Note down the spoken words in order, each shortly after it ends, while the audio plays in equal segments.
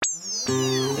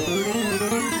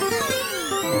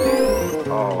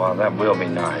Oh, well, that will be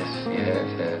nice. Yes,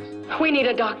 yes. We need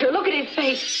a doctor. Look at his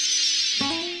face.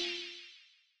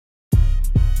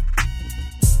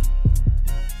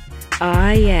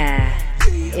 Ah, yeah.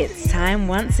 It's time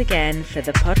once again for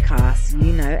the podcast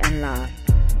you know and love.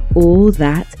 All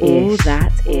That Ish.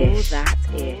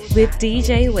 With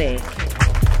DJ Wick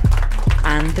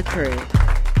and the crew.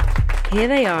 Here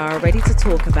they are, ready to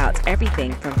talk about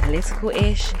everything from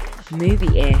political-ish,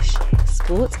 movie-ish,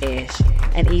 sports-ish,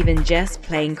 and even just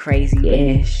plain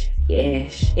crazy-ish.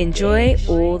 Enjoy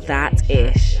All That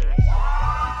Ish.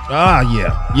 Ah,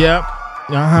 yeah. Yep.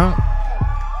 Uh-huh.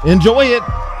 Enjoy it.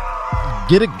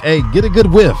 Get a good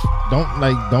whiff. Don't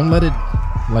let it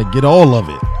get all of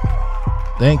it.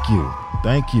 Thank you.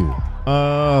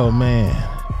 Oh man.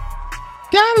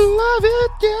 Gotta love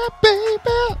it, yeah,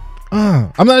 baby.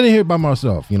 I'm not in here by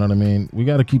myself, you know what I mean? We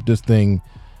gotta keep this thing,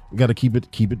 we gotta keep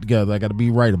it together. I gotta be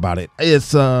right about it.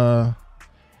 It's okay.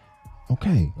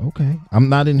 I'm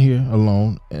not in here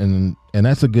alone, and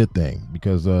that's a good thing,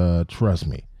 because trust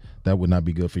me, that would not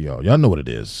be good for y'all. Y'all know what it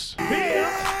is.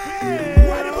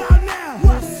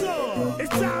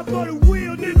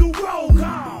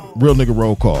 Real nigga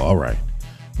roll call. All right.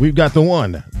 We've got the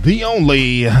one, the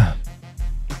only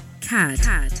Cad.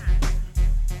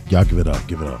 Y'all give it up.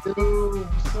 Yo, what's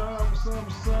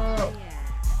up?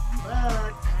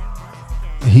 Back.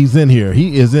 He's in here.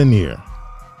 He is in here.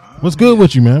 What's good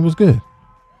with you, man? What's good?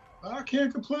 I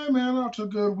can't complain, man. After a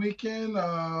good weekend.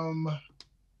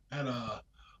 Had a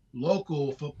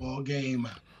local football game.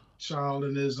 Charles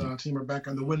and his team are back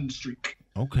on the winning streak.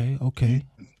 Okay.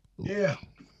 Yeah.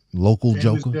 Local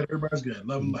Family's Joker. good. Everybody's good.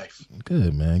 Loving life.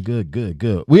 Good, man. Good.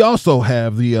 We also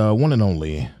have the one and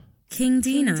only King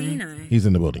Dino. He's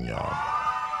in the building, y'all.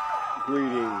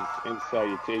 Greetings and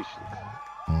salutations.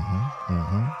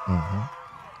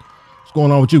 What's going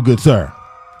on with you, good sir?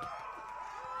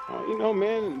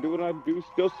 Man, do what I do.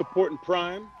 Still supporting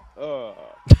Prime.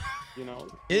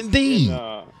 Indeed.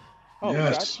 Yes.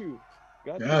 Got you,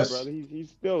 Yes. brother. He's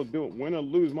still doing, win or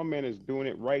lose. My man is doing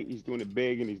it right. He's doing it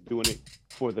big, and he's doing it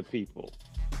for the people.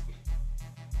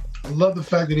 I love the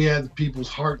fact that he had the people's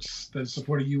hearts that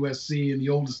supported USC and the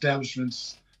old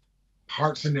establishments,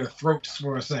 hearts in their throats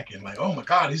for a second. Like, oh my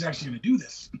God, he's actually going to do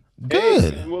this.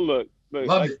 Good. Hey, well, look.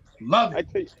 Love it.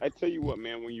 I tell you what,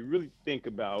 man. When you really think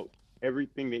about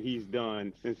everything that he's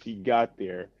done since he got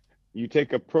there, you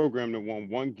take a program that won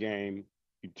one game,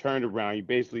 you turned around, you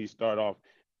basically start off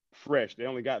fresh. They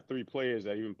only got 3 players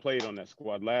that even played on that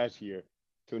squad last year.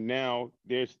 So now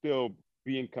they're still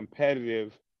being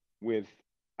competitive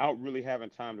without really having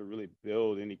time to really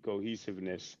build any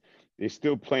cohesiveness. They're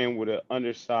still playing with an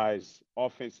undersized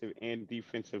offensive and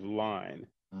defensive line.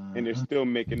 And they're still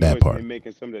making That noise. part. They're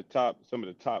making some of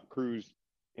the top crews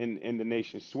in the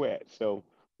nation sweat. So,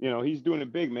 he's doing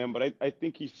it big, man. But I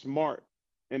think he's smart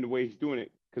in the way he's doing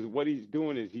it, because what he's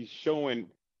doing is he's showing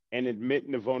and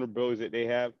admitting the vulnerabilities that they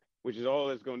have, which is all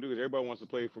that's going to do, is everybody wants to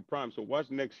play for Prime. So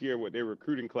watch next year what their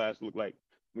recruiting class look like.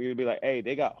 We're going to be like, hey,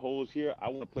 they got holes here. I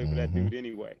want to play for that dude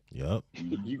anyway. Yep.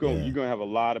 You're going to have a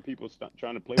lot of people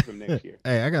trying to play for him next year.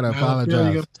 Hey, I gotta I feel you're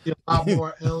apologize. going to see a lot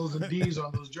more L's and D's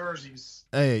on those jerseys.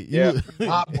 Hey, Yeah. A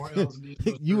lot more L's and D's on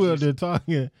those you were jerseys. there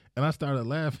talking, and I started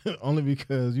laughing only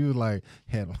because you was like,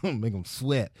 "Had make them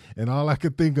sweat," and all I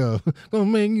could think of, "Gonna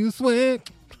make you sweat,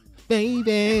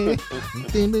 baby."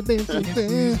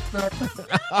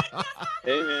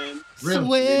 Hey, man. Really?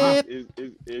 Sweat.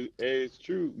 It's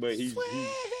true, but he's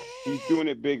doing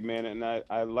it big, man, and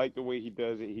I like the way he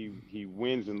does it. He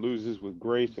wins and loses with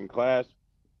grace and class.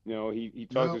 He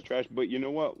talks his trash, but you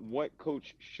know what? What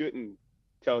coach shouldn't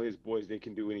tell his boys they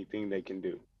can do anything they can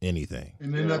do? Anything.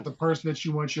 And then that the person that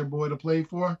you want your boy to play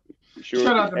for? Sure.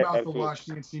 Shout out to Mouth the Absolutely. Watch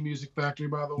CNC Music Factory,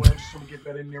 by the way. I just want to get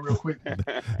that in there real quick.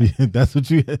 That's what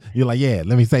you're like. Yeah,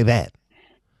 let me say that.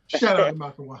 Shout out to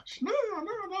Mouth the Watch. No.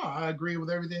 I agree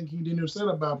with everything King Dino said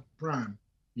about Prime.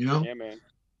 Yeah, man.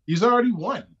 He's already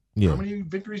won. Yeah. How many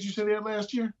victories you said he had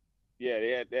last year? Yeah,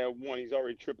 they had one. He's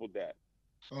already tripled that.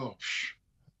 Oh,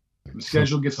 the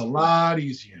schedule gets a lot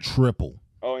easier. Triple.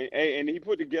 Oh, and he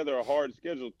put together a hard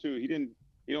schedule too.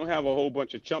 He don't have a whole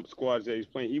bunch of chump squads that he's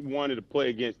playing. He wanted to play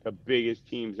against the biggest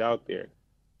teams out there.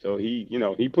 So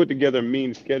he put together a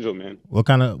mean schedule, man. What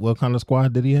kind of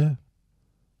squad did he have?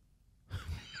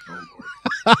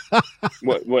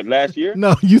 What last year?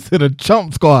 No, you said a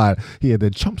chump squad. He had the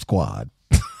chump squad.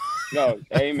 No,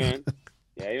 hey man.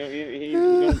 Yeah, he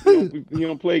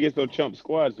don't play against no chump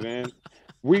squads, man.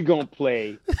 We gonna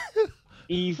play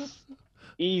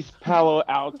East Palo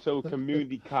Alto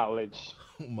Community College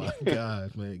my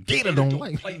God, man. Gator don't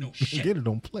play no shit. Gator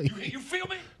don't play. You feel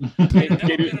me?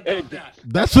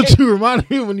 That's what you reminded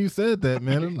me when you said that,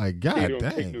 man. I'm like, God Gator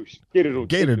dang.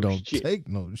 Gator don't take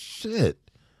no shit.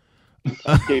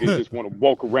 Gator just want to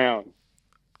walk around.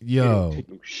 Yo, don't take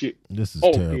no shit. This is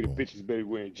Gator terrible. bitches better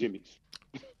wearing Jimmys.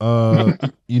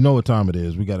 You know what time it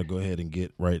is. We got to go ahead and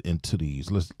get right into these.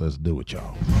 Let's do it,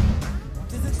 y'all.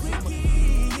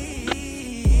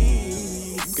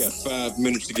 Got 5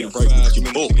 minutes to get right with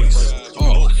your boys.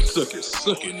 Oh,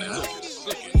 suck it now.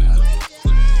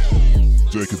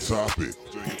 Take a topic.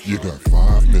 You got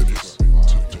 5 minutes to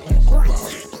talk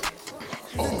about it.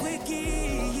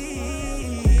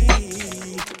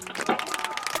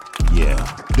 Yeah,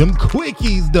 them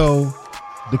quickies though.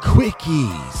 The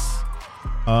quickies.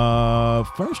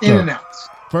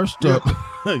 First up,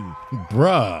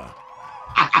 bruh.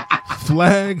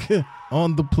 Flag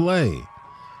on the play.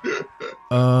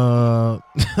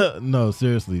 No,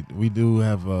 seriously, we do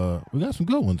have we got some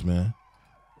good ones, man.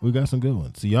 We got some good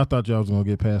ones. See, y'all thought y'all was gonna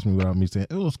get past me without me saying,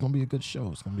 "Oh, it's gonna be a good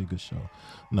show. It's gonna be a good show."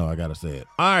 No, I gotta say it.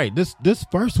 All right, this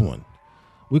first one,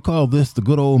 we call this the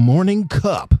good old morning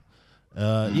cup.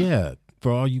 Yeah,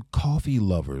 for all you coffee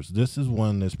lovers, this is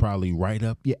one that's probably right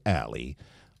up your alley.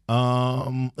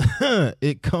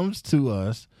 It comes to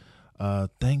us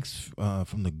thanks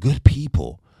from the good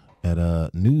people at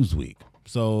Newsweek.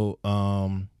 So,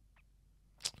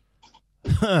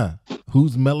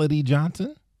 who's Melody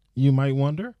Johnson? You might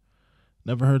wonder.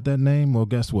 Never heard that name? Well,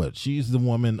 guess what? She's the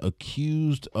woman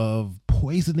accused of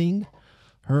poisoning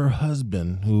her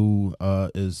husband, who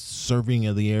is serving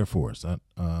in the Air Force. I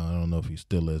don't know if he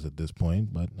still is at this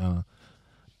point, but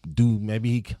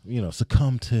maybe he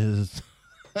succumbed to his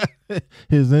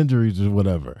his injuries or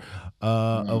whatever.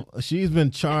 She's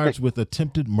been charged with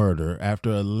attempted murder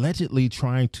after allegedly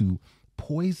trying to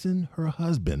poison her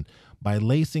husband by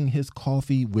lacing his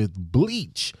coffee with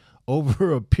bleach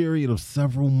over a period of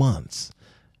several months.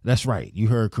 That's right. You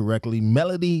heard correctly.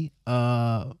 Melody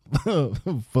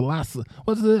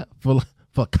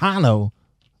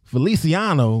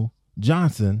Feliciano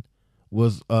Johnson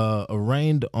was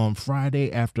arraigned on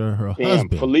Friday after her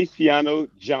husband. Feliciano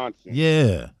Johnson.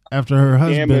 Yeah, after her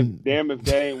husband. Damn if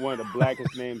that ain't one of the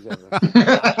blackest names ever.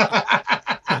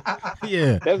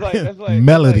 Yeah, that's like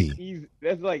Melody.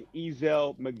 That's like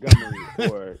Ezel Montgomery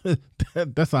or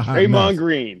that's a hot Raymond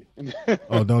Green.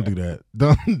 Oh, don't do that.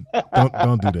 Don't do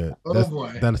that.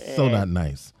 That's so not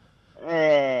nice.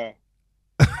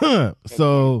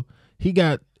 So he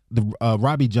got the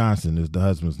Robbie Johnson is the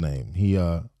husband's name. He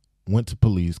went to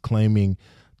police claiming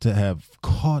to have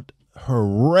caught her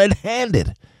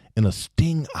red-handed in a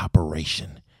sting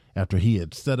operation after he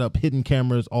had set up hidden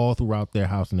cameras all throughout their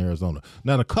house in Arizona.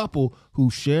 Now, the couple who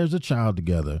shares a child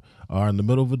together are in the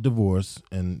middle of a divorce,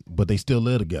 but they still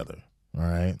live together. All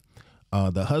right.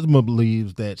 The husband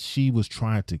believes that she was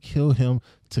trying to kill him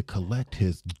to collect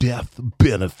his death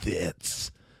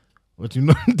benefits. What you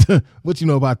know? What you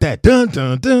know about that? Dun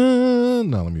dun dun.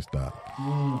 No, let me stop.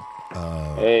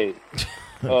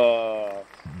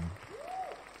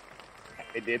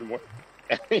 It didn't work.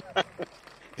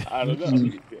 I don't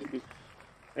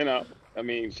know. I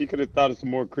mean, she could have thought of some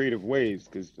more creative ways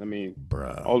because, I mean,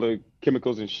 all the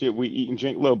chemicals and shit we eat and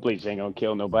drink, little bleach ain't gonna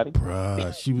kill nobody.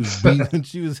 Bruh, she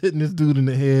was hitting this dude in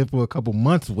the head for a couple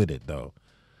months with it, though.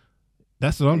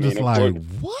 That's what I'm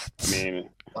what?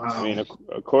 I mean,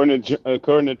 according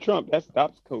to Trump, that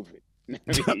stops COVID.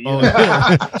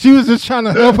 She was just trying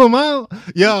to help him out.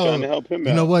 Yo, trying to help him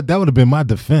you know what? That would have been my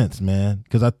defense, man.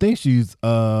 Because I think she's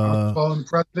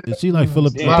is she like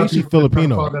Filipino? I think she's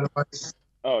Filipino.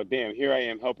 Oh damn! Here I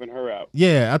am helping her out.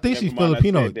 Yeah, I think she's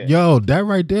Filipino. Yo, that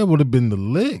right there would have been the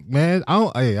lick, man.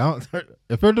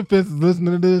 If her defense is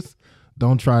listening to this,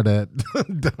 don't try that.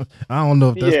 I don't know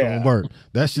if that's gonna work.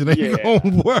 That shit ain't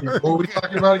gonna work. What are we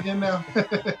talking about again now?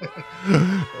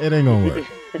 It ain't gonna work.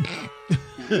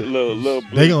 Little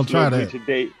bleach, they gonna try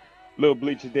that. Little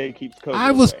bleach a day keeps COVID.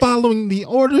 I was following the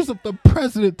orders of the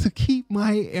president to keep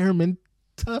my airmen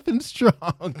tough and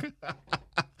strong.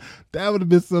 That would have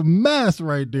been some mess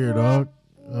right there, dog.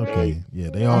 Okay, yeah,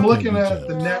 they all. I'm looking at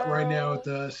the net right now at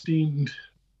the esteemed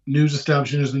news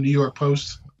establishment is the New York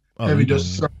Post. Heavy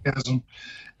dose of sarcasm,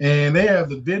 and they have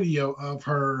the video of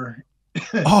her.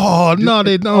 Oh no,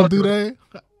 they don't do that.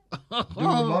 Doing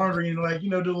laundry and do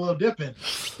a little dipping,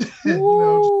 just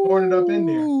pouring it up in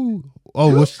there.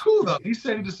 Oh, what's cool though? He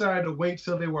said he decided to wait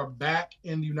till they were back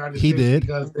in the United States. He did.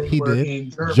 Because they were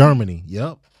in Germany.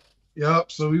 Yep.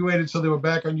 Yep. So we waited until they were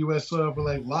back on U.S. soil. We're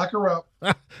like, lock her up.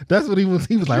 That's what he was.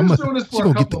 He was She like, was doing this she for a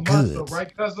gonna get the couple of months, though, goods.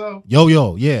 right, Cuzzo?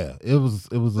 Yo, yeah. It was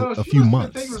So a she few must have been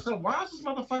months. thinking to herself, why is this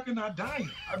motherfucker not dying?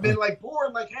 I've been like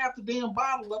pouring like half the damn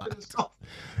bottle up in his stuff.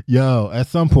 Yo, at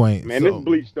some point, Man, this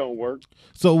bleach don't work.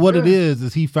 So what it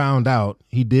is he found out.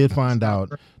 He did find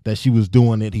out that she was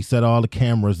doing it. He set all the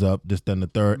cameras up, this, then the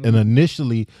third. Mm-hmm. And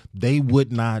initially, they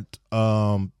would not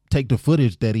take the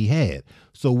footage that he had.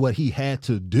 So what he had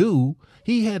to do,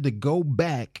 he had to go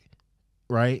back.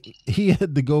 Right, he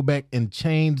had to go back and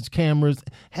change cameras,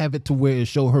 have it to where it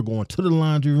showed her going to the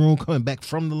laundry room, coming back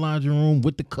from the laundry room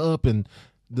with the cup and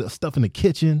the stuff in the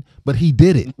kitchen. But he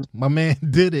did it. My man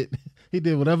did it. He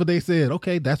did whatever they said.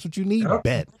 Okay, that's what you need. Yep.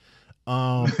 Bet.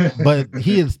 But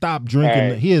he had stopped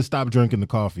drinking. He had stopped drinking the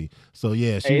coffee. So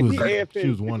yeah, she was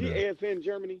wondering. Is he AFN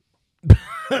Germany?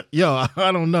 Yo,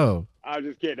 I don't know. I was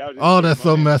just kidding. That's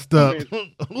so messed up.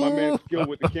 My man's skilled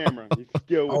with the camera. He's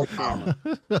skilled with the camera.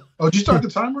 Oh, did you start the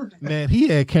timer? Man, he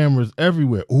had cameras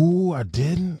everywhere. Ooh, I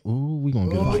didn't. Ooh, we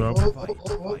gonna get in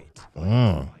trouble.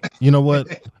 You know what?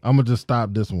 I'm gonna just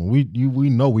stop this one. We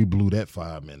know we blew that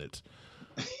 5 minutes.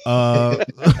 We're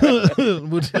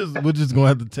just gonna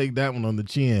have to take that one on the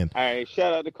chin. All right,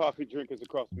 shout out to coffee drinkers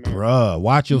across America. Bruh,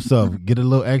 watch yourself. Get a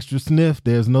little extra sniff.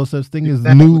 There's no such thing as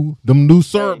new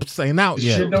syrups ain't out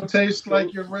yet. Shit don't taste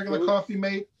like your regular coffee,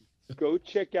 mate. Go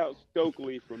check out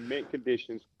Stokely from Mint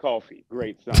Conditions Coffee.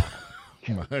 Great song.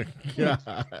 My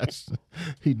gosh,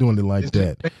 he doing it like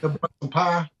that. Some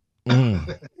pie.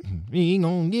 We ain't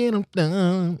gonna get them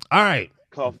done. All right.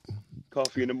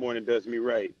 Coffee in the morning does me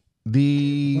right.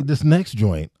 This next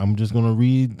joint, I'm gonna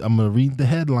read the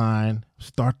headline,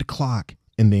 start the clock,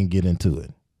 and then get into it.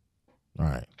 All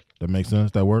right. That makes sense?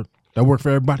 That work for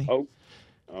everybody? Oh,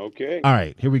 okay. All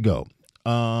right, here we go.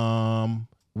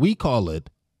 We call it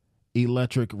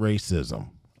electric racism.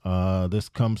 This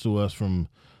comes to us from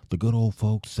the good old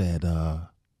folks at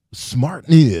Smart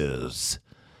News.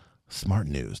 Smart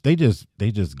News. They just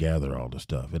gather all the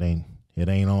stuff. It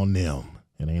ain't on them.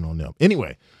 It ain't on them.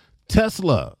 Anyway,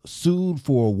 Tesla sued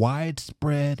for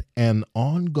widespread and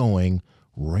ongoing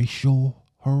racial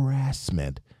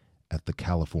harassment at the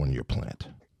California plant.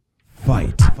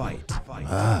 Fight.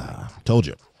 Told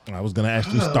you. I was going to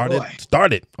actually start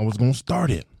it. I was going to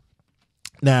start it.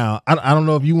 Now, I don't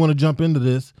know if you want to jump into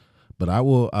this, but I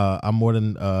will. I'm more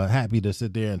than happy to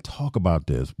sit there and talk about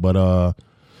this. But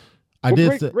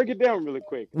break it down really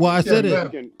quick. Well, I said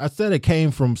it came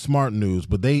from Smart News,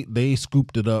 but they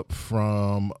scooped it up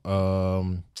from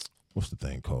what's the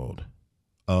thing called?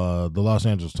 The Los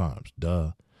Angeles Times.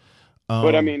 Duh.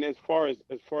 But I mean, as far as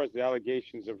the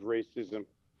allegations of racism,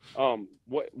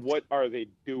 what are they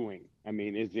doing? I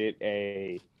mean, is it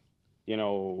a,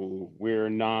 we're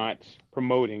not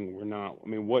promoting, I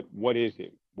mean, what is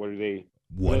it? What are they?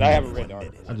 I haven't read the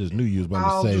article. I just knew you was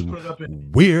about to say,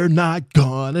 we're not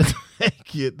gonna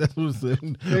take it. That's what it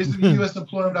said. Basically, the U.S.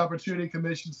 Employment Opportunity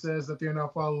Commission says that they're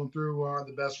not following through on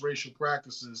the best racial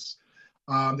practices.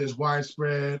 There's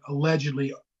widespread,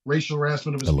 allegedly, racial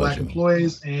harassment of its black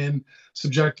employees and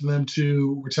subjecting them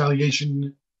to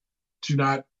retaliation to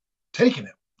not taking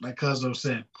it, like Cuzzo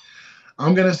said.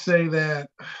 I'm going to say that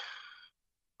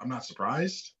I'm not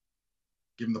surprised,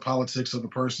 given the politics of the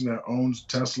person that owns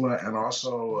Tesla and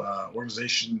also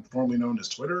organization formerly known as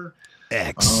Twitter.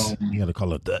 X. You got to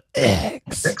call it the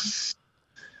X.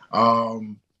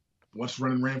 What's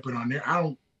running rampant on there? I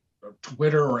don't,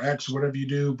 Twitter or X, whatever you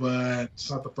do, but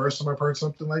it's not the first time I've heard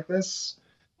something like this.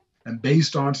 And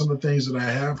based on some of the things that I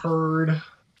have heard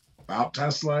about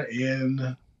Tesla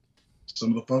and some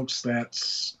of the folks I'm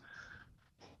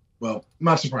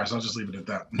not surprised. I'll just leave it at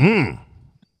that.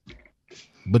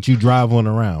 But you drive one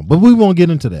around. But we won't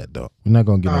get into that, though. We're not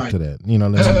going to get into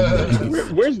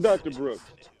that. Where's Dr. Brooks?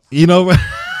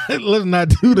 Let's not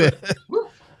do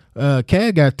that.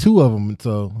 Cad got two of them,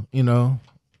 so,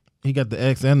 he got the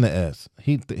X and the S.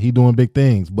 He doing big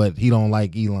things, but he don't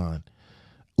like Elon.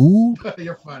 Ooh.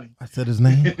 You're funny. I said his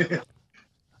name.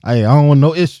 Hey, I don't want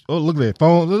no issue. Oh, look at that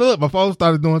phone. Look, my phone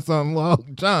started doing something. Oh,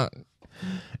 John.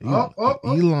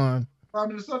 Elon. 5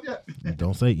 minutes up yet?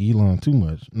 Don't say Elon too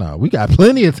much. No, we got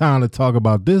plenty of time to talk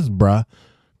about this, bruh.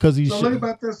 Because look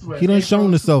about this way. He done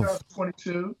shown himself.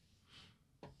 2022,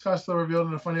 Tesla revealed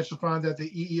in a financial find that the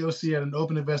EEOC had an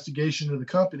open investigation into the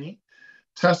company.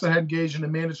 Tesla had engaged in a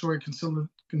mandatory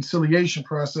conciliation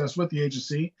process with the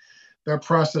agency. That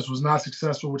process was not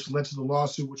successful, which led to the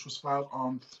lawsuit, which was filed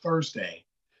on Thursday.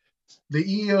 The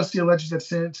EEOC alleges that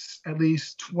since at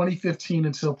least 2015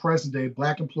 until present day,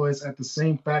 black employees at the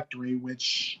same factory,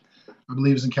 which I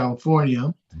believe it's in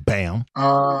California. Bam.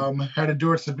 Had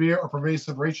endured severe or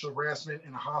pervasive racial harassment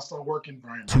in a hostile work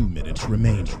environment. 2 minutes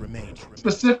remain.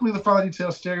 Specifically, the following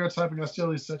details stereotyping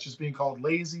hostilities such as being called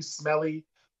lazy, smelly,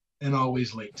 and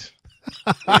always late.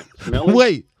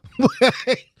 Wait.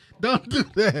 Don't do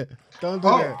that. Don't do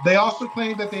that. They also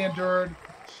claim that they endured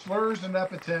slurs and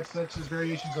epithets such as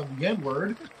variations of the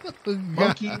N-word,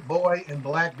 monkey, boy, and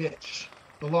black bitch.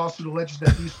 The lawsuit alleges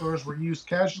that these slurs were used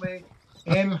casually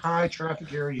and in high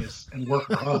traffic areas and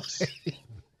worker hubs.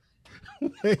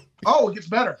 It gets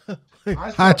better.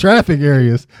 High traffic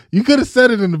areas. You could have said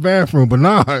it in the bathroom, but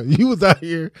nah, you was out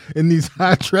here in these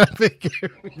high traffic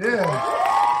areas. Yeah.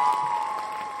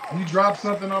 You dropped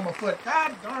something on my foot.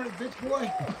 God darn it, bitch boy.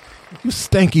 You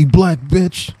stanky black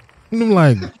bitch. And I'm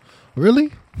like,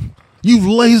 really?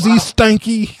 You lazy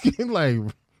stanky.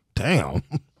 Like, damn.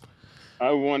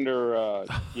 I wonder,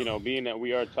 being that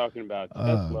we are talking about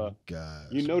Tesla,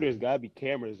 there's got to be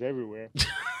cameras everywhere.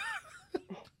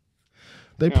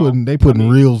 They putting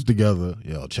reels together.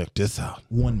 Yo, check this out.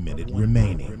 1 minute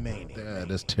remaining. Yeah,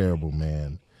 that's terrible,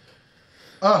 man.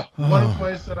 One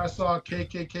place that I saw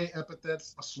KKK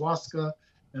epithets, a swastika,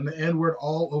 and the N-word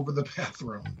all over the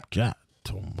bathroom. God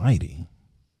almighty.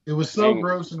 It was so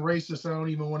gross and racist, I don't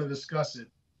even want to discuss it.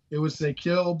 It would say,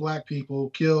 kill black people,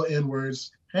 kill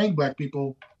N-words, hang black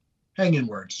people, hang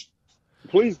N-words.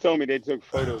 Please tell me they took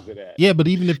photos of that. Yeah, but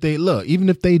even if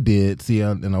they did, see,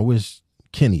 and I wish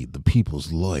Kenny, the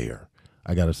people's lawyer,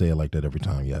 I got to say it like that every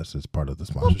time. Yes, it's part of the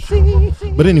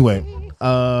sponsorship. But anyway,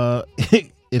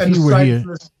 if he were here,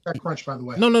 Crunch, by the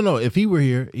way. No. If he were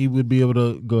here, he would be able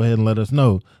to go ahead and let us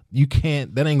know. You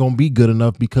can't. That ain't gonna be good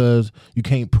enough because you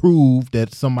can't prove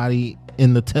that somebody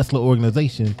in the Tesla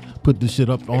organization put this shit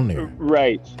up on there.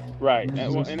 Right. And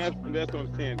that's what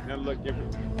I'm saying. Now look,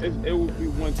 it would be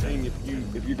one thing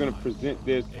if you're gonna present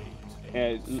this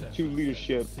as to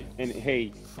leadership and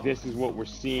hey, this is what we're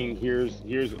seeing. Here's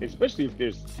especially if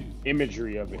there's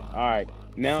imagery of it. All right.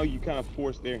 Now you kind of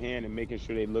force their hand and making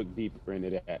sure they look deeper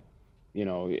into that.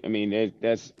 I mean,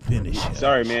 that's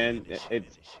sorry, man.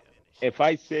 If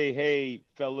I say, hey,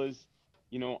 fellas,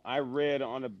 I read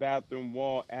on a bathroom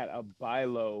wall at a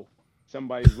BILO,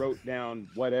 somebody wrote down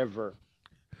whatever.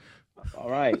 All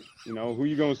right, who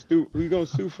you gonna sue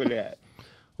for that?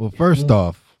 Well, first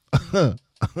off, I'm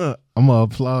gonna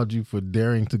applaud you for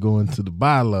daring to go into the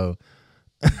BILO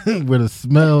where the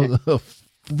smell of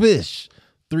fish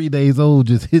 3 days old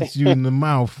just hits you in the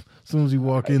mouth as soon as you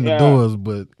walk in the doors.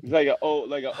 But it's like an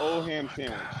old ham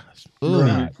sandwich. Oh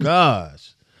my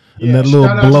gosh! Yeah, and that little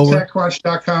blower. Shout out to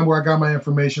TechCrunch.com where I got my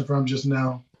information from just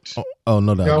now. Oh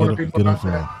no, doubt. Get him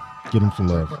some love. Get him some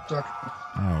love. All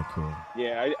right, cool.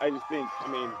 Yeah, I just think,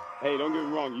 hey, don't get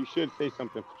me wrong. You should say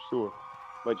something for sure,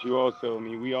 but you also,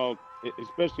 we all,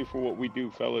 especially for what we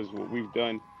do, fellas, what we've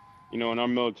done, in our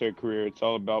military career, it's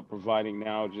all about providing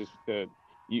now just the.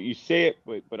 You say it,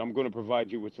 but I'm going to provide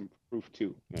you with some proof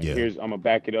too. I'm going to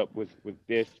back it up with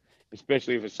this,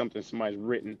 especially if it's something somebody's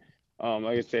written.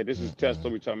 Like I said, this is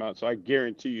Tesla we're talking about, so I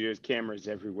guarantee you there's cameras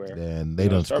everywhere. And they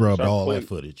done scrubbed all that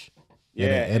footage.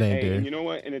 Yeah, it ain't there. And you know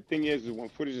what? And the thing is when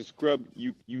footage is scrubbed,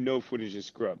 you know footage is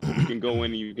scrubbed. You can go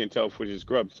in and you can tell footage is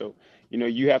scrubbed. So,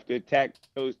 you have to attack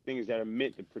those things that are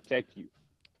meant to protect you.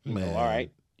 Man. All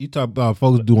right. You talk about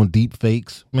folks doing deep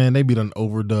fakes, man. They be done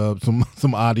overdub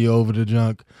some audio over the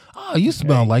junk. Oh, you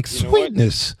smell like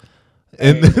sweetness,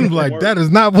 and then like that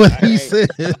is not what he said.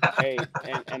 Hey,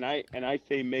 and I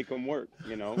say make them work.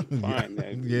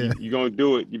 Fine. Yeah. You gonna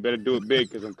do it? You better do it big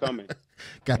because I'm coming.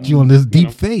 Got you on this deep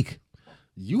fake.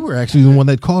 You were actually the one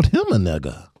that called him a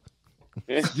nigga.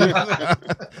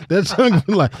 That junk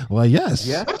was like, well, yes.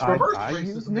 Yes, I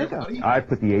use nigga. I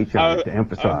put the H on it to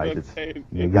emphasize it's Is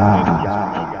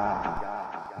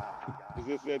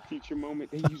this that teacher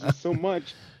moment? They use it so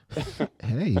much.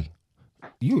 Hey,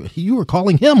 you were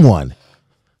calling him one.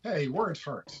 Hey, words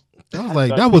hurt.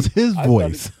 That was his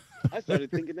voice. I started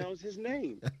thinking that was his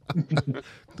name.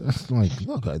 That's like,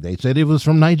 look, they said he was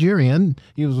from Nigeria. And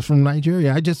he was from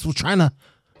Nigeria. I just was trying to,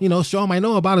 show him I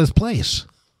know about his place.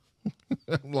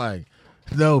 I'm like,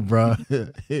 no, bro.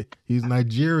 He's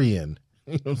Nigerian.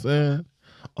 You know what I'm saying?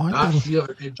 Oh, I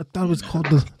thought it was called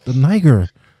the Niger.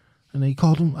 And they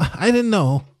called him, I didn't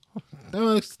know. They're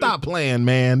like, stop playing,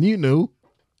 man. You knew.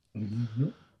 Mm-hmm.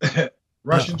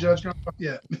 Russian judge not up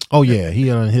yet. Oh, yeah. He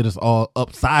hit us all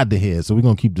upside the head. So we're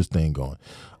going to keep this thing going.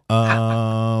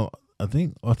 I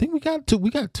think we got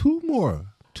two more.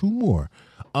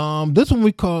 This one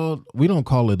we don't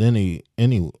call it anything.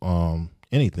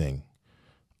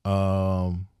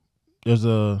 There's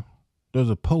a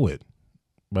poet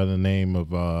by the name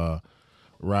of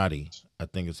Roddy, I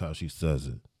think is how she says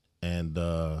it. and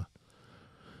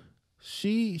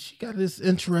she got this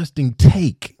interesting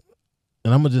take,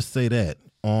 and I'm gonna just say that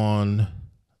on.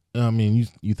 I mean,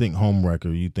 you think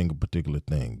homewrecker, you think a particular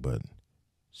thing, but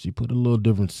she put a little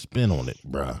different spin on it,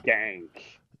 bruh. Gang.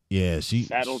 Yeah,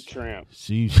 Saddle tramp.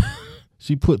 She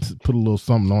put a little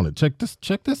something on it. Check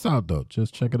this out though.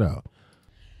 Just check it out.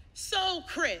 So,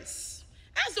 Chris,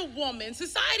 as a woman,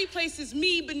 society places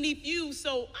me beneath you,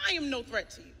 so I am no threat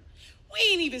to you. We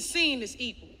ain't even seen as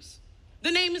equals.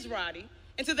 The name is Roddy,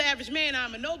 and to the average man,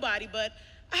 I'm a nobody, but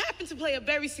I happen to play a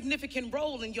very significant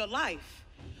role in your life.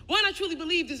 One I truly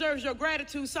believe deserves your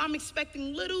gratitude, so I'm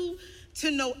expecting little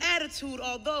to no attitude,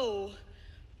 although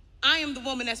I am the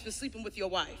woman that's been sleeping with your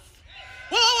wife.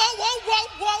 Whoa, whoa, whoa, whoa,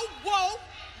 whoa, whoa,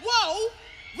 whoa.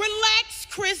 Relax,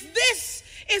 Chris. This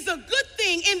is a good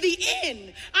thing in the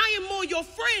end. I am more your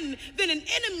friend than an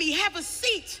enemy. Have a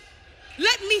seat.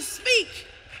 Let me speak.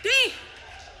 Damn.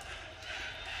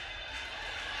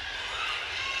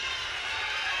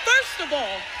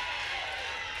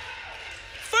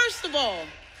 First of all,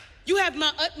 you have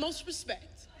my utmost respect.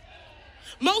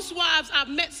 Most wives I've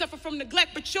met suffer from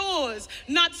neglect, but yours,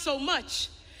 not so much.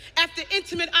 After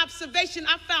intimate observation,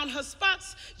 I found her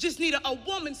spots just need a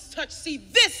woman's touch. See,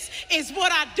 this is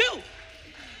what I do.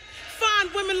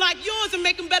 Find women like yours and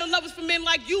make them better lovers for men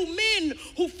like you. Men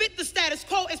who fit the status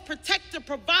quo as protector,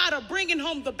 provider, bringing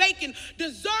home the bacon,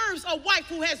 deserves a wife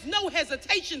who has no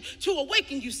hesitation to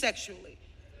awaken you sexually.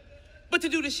 But to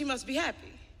do this, she must be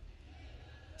happy.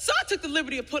 So I took the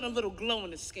liberty of putting a little glow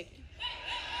in the skin.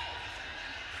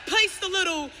 Placed a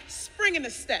little spring in the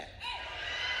step.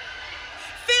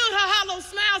 Filled her hollow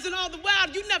smiles, and all the while,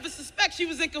 you never suspect she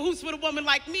was in cahoots with a woman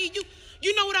like me.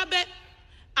 You know what I bet?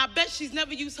 I bet she's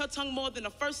never used her tongue more than the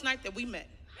first night that we met.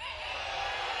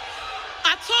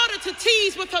 I taught her to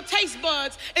tease with her taste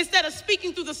buds instead of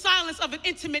speaking through the silence of an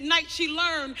intimate night. She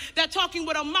learned that talking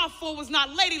with her mouth full was not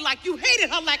ladylike. You hated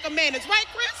her like a man is, right,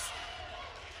 Chris?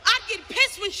 I'd get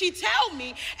pissed when she tell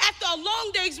me after a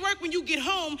long day's work when you get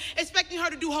home, expecting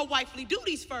her to do her wifely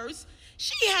duties first,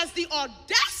 she has the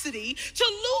audacity to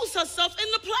lose herself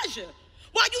in the pleasure.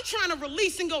 While you trying to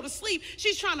release and go to sleep,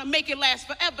 she's trying to make it last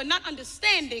forever, not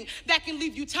understanding that can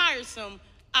leave you tiresome.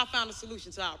 I found a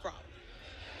solution to our problem.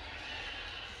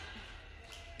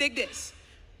 Dig this.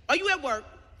 Are you at work?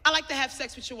 I like to have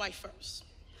sex with your wife first.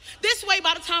 This way,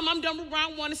 by the time I'm done with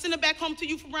round one and send her back home to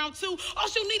you for round two, all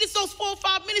she'll need is those 4 or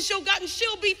 5 minutes she'll got and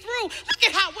she'll be through. Look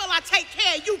at how well I take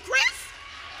care of you, Chris.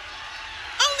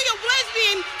 Only a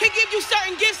lesbian can give you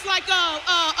certain gifts like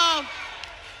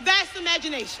vast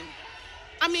imagination.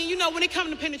 I mean, you know, when it comes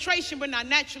to penetration, we're not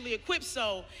naturally equipped,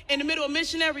 so in the middle of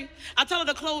missionary, I tell her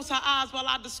to close her eyes while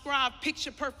I describe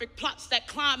picture-perfect plots that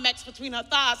climax between her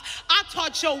thighs. I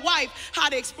taught your wife how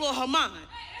to explore her mind.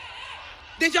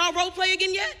 Did y'all role play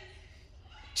again yet?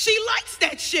 She likes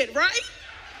that shit, right?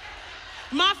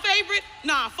 My favorite,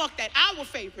 nah, fuck that. Our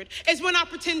favorite is when I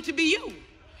pretend to be you.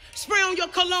 Spray on your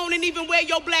cologne and even wear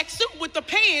your black suit with the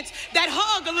pants that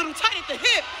hug a little tight at the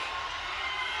hip.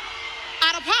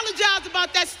 I'd apologize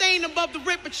about that stain above the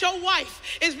rib, but your wife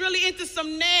is really into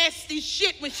some nasty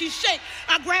shit when she shake.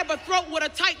 I grab her throat with a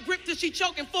tight grip till she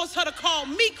choke and force her to call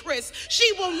me Chris.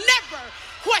 She will never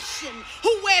question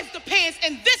who wears the pants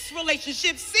in this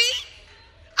relationship. See?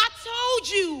 I told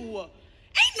you.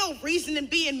 Ain't no reason in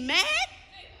being mad.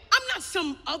 I'm not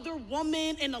some other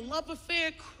woman in a love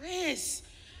affair, Chris.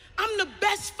 I'm the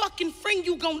best fucking friend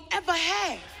you gonna ever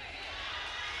have.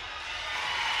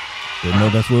 Didn't know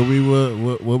that's what we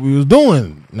was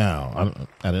doing. Now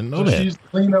I didn't know that. She's a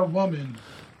clean-up woman.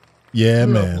 Yeah,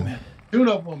 man.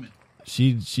 Tune-up woman.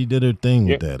 She did her thing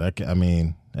with that. I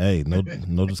mean, hey,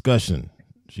 no discussion.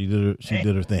 She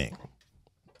did her thing.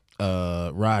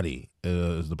 Roddy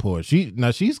is the poet.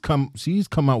 She's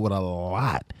come out with a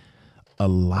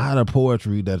lot of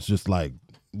poetry that's just like,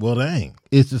 well, dang.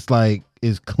 It's just like,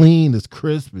 it's clean, it's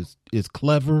crisp, it's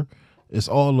clever. It's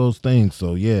all those things.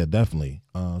 So yeah, definitely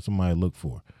somebody to look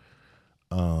for.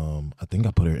 I think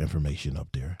I put her information up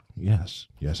there. Yes,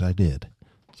 I did.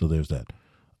 So there's that.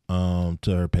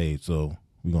 To her page. So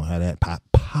we're gonna have that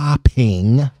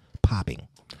popping.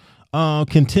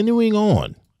 Continuing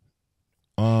on.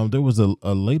 There was a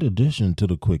late addition to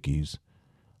the quickies.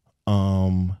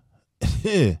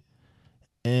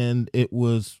 And it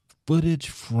was footage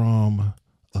from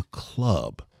a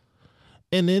club.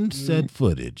 And in said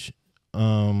footage,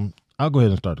 I'll go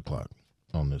ahead and start the clock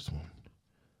on this one.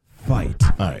 Fight.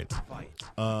 All right.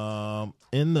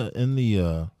 In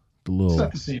the little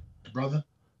Set the scene, brother.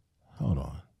 Hold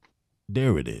on.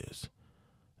 There it is.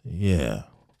 Yeah.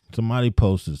 Somebody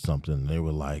posted something. They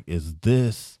were like, "Is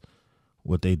this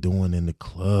what they doing in the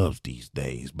clubs these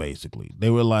days. Basically, they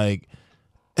were like,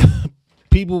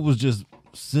 people was just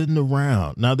sitting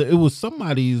around. Now it was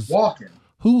somebody's walking.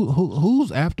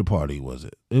 Whose after party was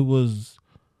it? It was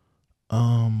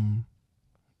an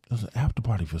after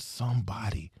party for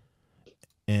somebody,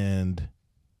 and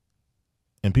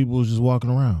people was just walking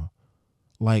around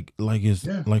like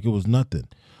it was nothing.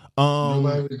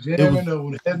 Nobody was jamming,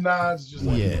 no head nods, just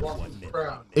like walking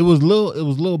around. It was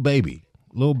Lil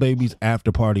Baby's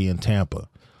after party in Tampa.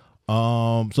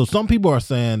 So some people are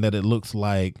saying that it looks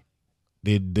like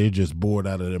they're just bored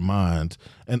out of their minds,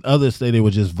 and others say they were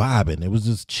just vibing. It was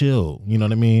just chill. You know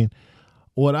what I mean?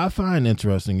 What I find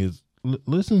interesting is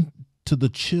listen to the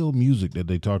chill music that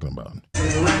they're talking about.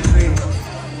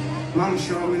 Mama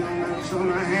showed me no show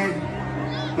my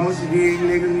hand. Most of these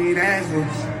niggas need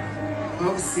assholes.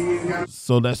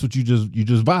 So that's what you just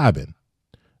vibing.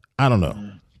 I don't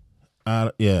know.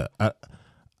 I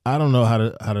don't know how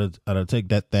to take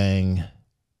that thing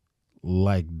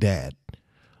like that.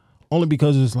 Only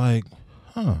because it's like,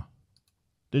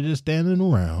 they're just standing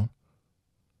around.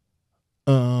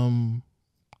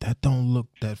 That don't look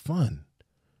that fun.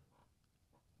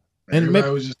 And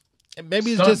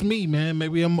maybe it's just me, man.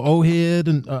 Maybe I'm old head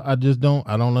and I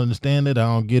don't understand it. I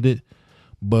don't get it.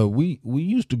 But we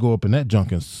used to go up in that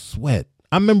junk and sweat.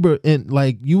 I remember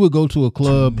you would go to a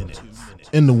club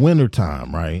in the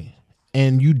wintertime, right?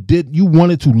 And you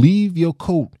wanted to leave your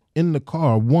coat in the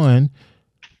car, one,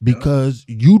 because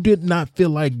you did not feel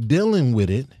like dealing with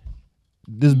it,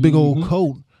 this big old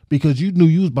coat, because you knew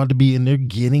you was about to be in there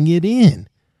getting it in.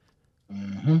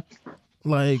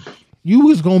 Like, you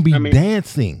was going to be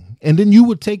dancing, and then you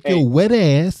would take your wet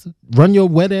ass, run your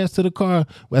wet ass to the car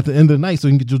at the end of the night so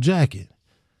you can get your jacket.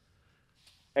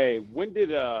 Hey, what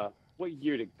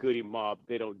year did Goody Mob,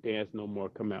 They Don't Dance No More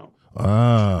come out?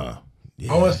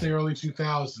 Yeah. I want to say early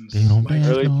 2000s. They don't dance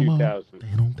early no 2000s. More.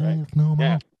 They don't dance no more.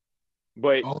 Yeah.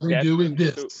 But all they do is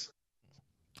this. So,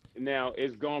 now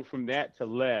it's gone from that to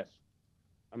less.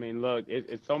 I mean, look,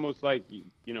 it's almost like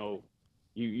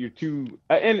you're too.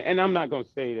 And I'm not gonna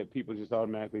say that people just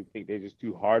automatically think they're just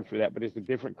too hard for that, but it's a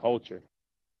different culture.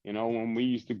 You know, when we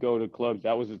used to go to clubs,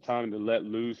 that was a time to let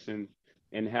loose and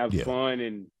have fun,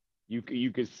 and you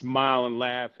could smile and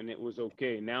laugh, and it was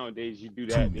okay. Nowadays, you do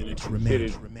that, and you consider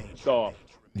soft.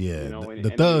 Yeah,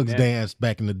 the thugs danced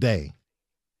back in the day.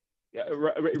 Yeah,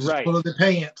 right. Pull the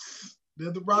pants.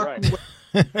 They're the rock. Right.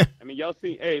 I mean, y'all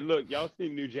see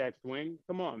New Jack Swing?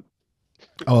 Come on.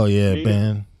 Oh yeah,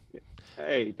 man.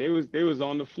 Hey, they was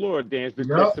on the floor dancing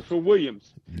to Christopher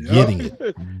Williams. Getting it.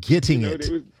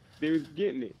 They was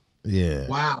getting it. Yeah.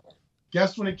 Wow.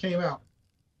 Guess when it came out?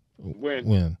 When?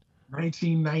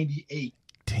 1998.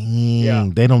 Dang. Yeah.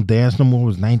 They Don't Dance No More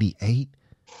was 98?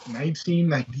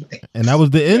 1998. And that was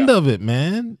the end of it,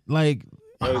 man. Like,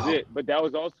 that was it. But that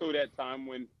was also that time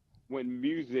when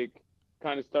music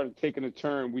kind of started taking a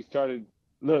turn. We started,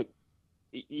 look,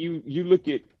 you look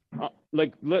at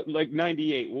like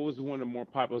 98. What was one of the more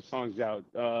popular songs out?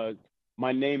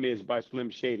 My Name Is by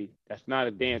Slim Shady. That's not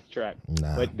a dance track,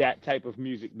 but that type of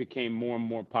music became more and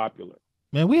more popular.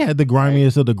 Man, we had the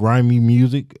grimiest of the grimy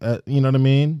music, you know what I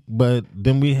mean? But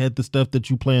then we had the stuff that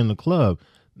you play in the club.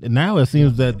 And now it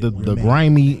seems that the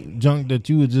grimy junk that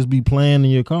you would just be playing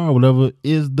in your car or whatever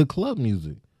is the club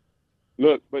music.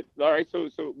 Look, but all right,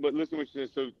 but listen what you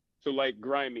said. So like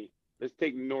grimy. Let's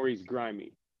take Nori's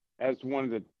Grimy. That's one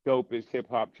of the dopest hip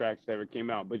hop tracks that ever came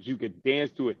out. But you could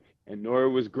dance to it, and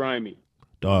Nori was grimy.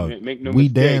 Dog, we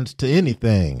dance to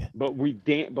anything. But we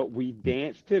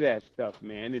danced to that stuff,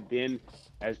 man. And then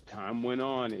as time went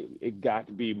on, it got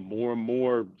to be more and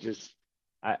more just.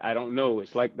 I don't know.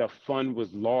 It's like the fun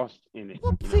was lost in it.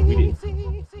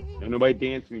 Nobody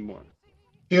dance anymore.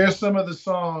 Here's some of the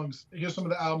songs. Here's some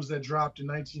of the albums that dropped in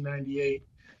 1998,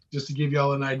 just to give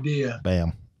y'all an idea.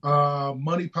 Bam.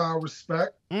 Money, Power,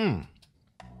 Respect.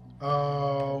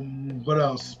 What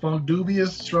else? Funk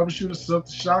Dubious, Troubleshooter, Silk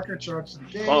the Shocker, Charge the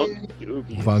Game.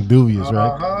 Funk Dubious,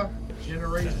 right?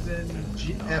 Generation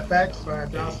FX by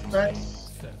Das FX.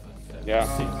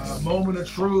 Yeah. Moment of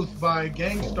Truth by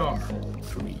Gangstar.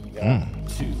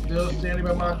 Still standing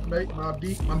by my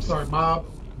beat. I'm sorry, Mob.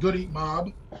 Goody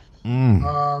Mob.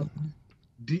 Mad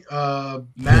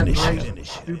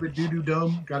Grace, Stupid Doo Doo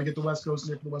Dumb. Got to get the West Coast in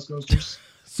there for the West Coasters.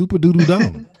 Super Doo Doo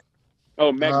Dumb.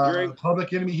 Oh, Mac Dre.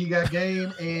 Public Enemy, He Got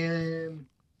Game, and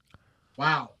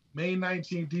wow, May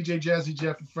 19th, DJ Jazzy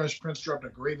Jeff and Fresh Prince dropped a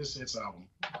greatest hits album.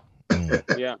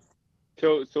 Yeah.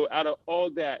 So out of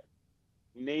all that,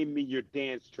 name me your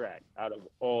dance track. Out of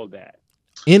all that.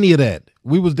 Any of that.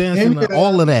 We was dancing to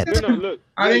all of that. No, look.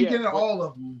 I didn't get into all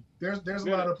of them. There's a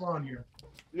lot up on here.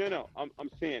 No. I'm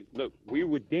saying, look, we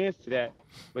would dance to that,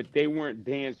 but they weren't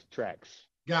dance tracks.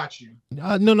 Got you.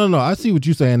 No. I see what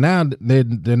you're saying. Now they're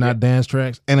not dance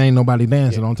tracks, and ain't nobody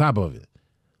dancing on top of it.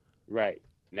 Right.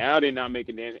 Now they're not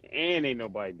making dance, and ain't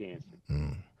nobody dancing.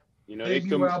 You know, Maybe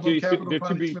Capital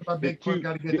Punishment by Big Pun.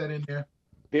 Got to get that in there.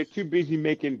 They're too busy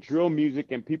making drill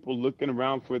music and people looking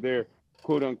around for their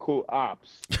quote unquote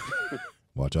ops.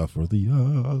 Watch out for the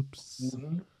ops.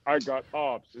 Mm-hmm. I got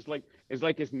ops. It's like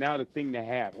it's now the thing to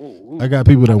have. Ooh, I got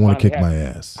people that want to kick my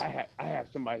ass. I have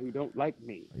somebody who don't like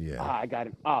me. Yeah. I got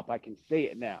an op. I can say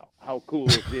it now. How cool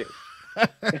is this?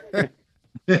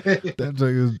 That's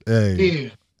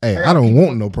hey, I don't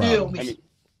want no problem. I mean,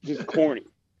 just corny.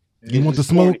 You want the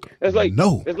smoke? Corny. That's like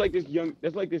no. That's like this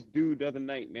dude the other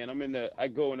night, man. I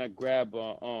go and I grab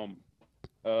some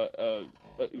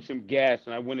gas,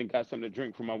 and I went and got something to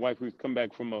drink for my wife who's come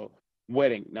back from a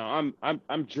wedding. Now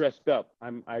I'm dressed up.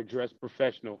 I dress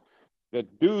professional. The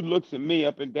dude looks at me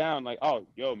up and down like, oh,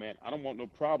 yo, man, I don't want no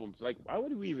problems. Like, why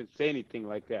would we even say anything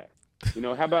like that? You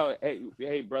know, how about,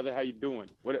 hey, brother, how you doing?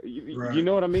 What you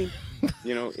know what I mean?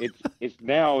 You know, it's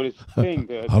now this thing.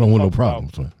 I don't want no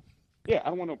problems. Man. Yeah, I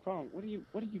don't want no problem. What are you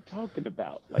talking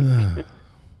about? Like,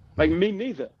 like me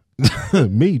neither.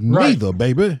 Me neither,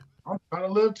 baby. I'm trying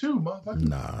to live too, motherfucker.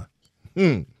 Nah.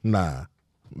 Nah,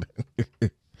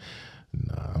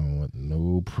 I don't want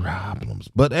no problems.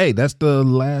 But hey, that's the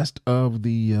last of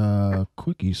the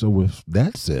quickie. So with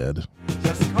that said,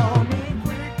 Just call me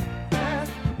quick,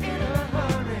 fast, in a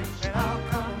hurry, and I'll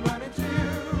come running to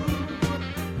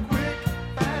you. Quick,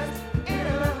 fast, in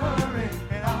a hurry,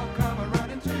 and I'll come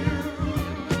running to you.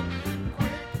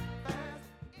 Quick, fast.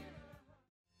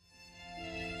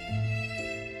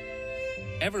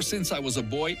 Ever since I was a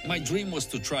boy, my dream was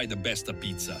to try the best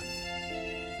pizza.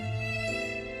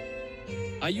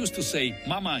 I used to say,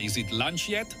 Mama, is it lunch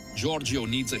yet? Giorgio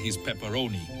needs his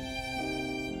pepperoni.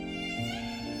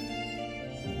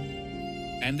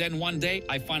 And then one day,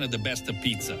 I found the best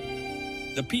pizza.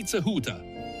 The Pizza Huta.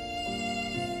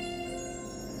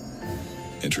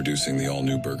 Introducing the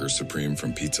all-new Burger Supreme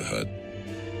from Pizza Hut.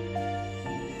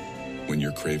 When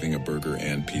you're craving a burger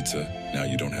and pizza, now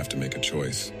you don't have to make a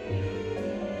choice.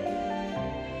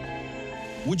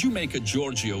 Would you make a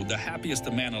Giorgio the happiest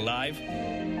man alive?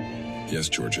 Yes,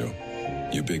 Giorgio.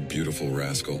 You big, beautiful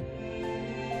rascal.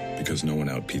 Because no one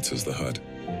out-pizzas the Hut.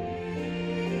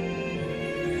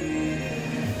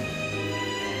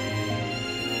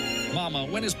 Mama,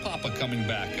 when is Papa coming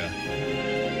back?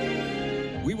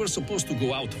 We were supposed to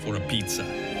go out for a pizza.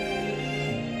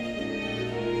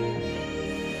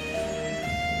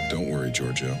 Don't worry,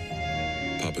 Giorgio.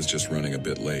 Papa's just running a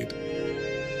bit late.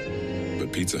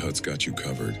 But Pizza Hut's got you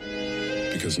covered.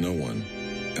 Because no one,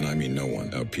 and I mean no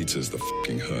one, out-pizzas the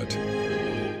fucking Hut.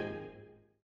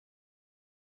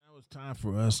 Now it's time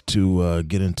for us to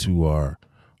get into our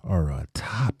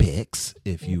topics,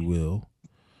 if you will.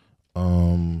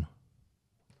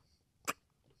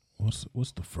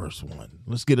 What's the first one?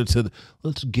 Let's get into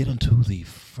the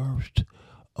first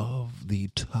of the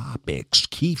topics.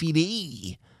 Keefy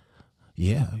D.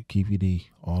 Yeah, Keefy D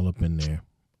all up in there.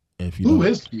 Who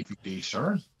is Keefy D,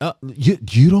 sir?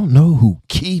 You don't know who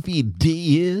Keefy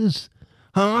D is?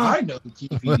 Huh? I know who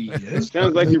Keefy D is.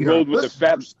 Sounds like he rolled with the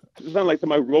fat. Sounds like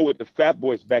somebody rolled with the Fat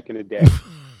Boys back in the day.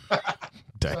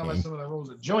 Sounds like someone that rolls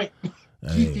a joint.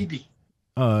 Keefy D.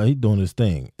 He doing his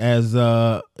thing as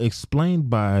explained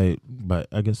by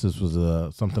I guess this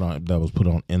was something that was put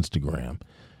on Instagram.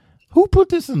 Who put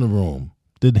this in the room?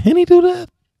 Did Henny do that?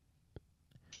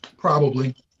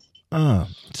 Probably.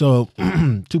 So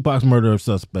Tupac's murder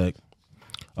suspect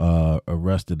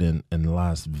arrested in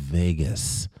Las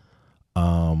Vegas.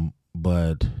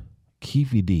 But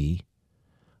Keefy D,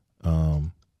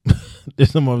 some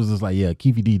of us is like, yeah,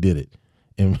 Keefy D did it.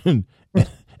 And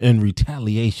in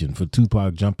retaliation for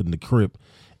Tupac jumping the crib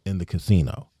in the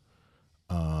casino.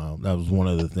 That was one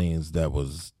of the things that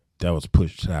was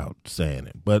pushed out saying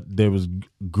it. But there was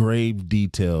grave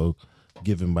detail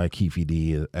given by Keefy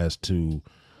D as to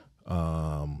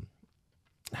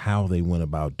how they went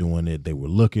about doing it. They were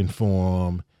looking for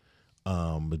him,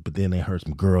 but then they heard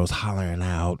some girls hollering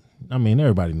out. I mean,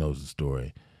 everybody knows the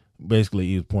story. Basically,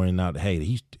 he was pointing out, hey,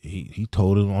 he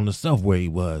told him on the self where he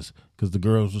was because the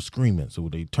girls were screaming. So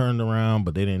they turned around,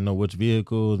 but they didn't know which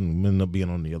vehicles, and ended up being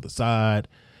on the other side.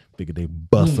 Figured they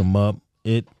bust him up.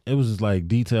 It was just like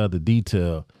detail to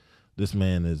detail. This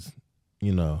man is,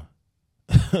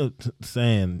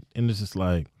 saying, and it's just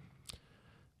like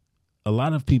a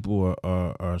lot of people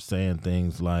are saying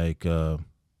things like,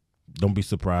 don't be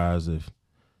surprised if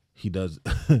he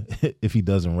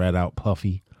doesn't rat out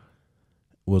Puffy.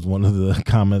 Was one of the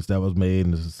comments that was made,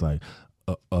 and it's just like,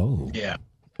 Yeah.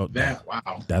 Oh,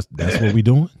 wow. That's what we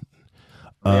doing.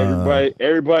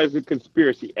 Everybody's a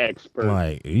conspiracy expert.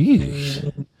 Like,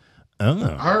 eesh. I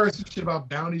heard some shit about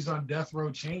bounties on death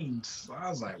row chains. I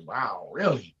was like, wow,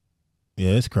 really?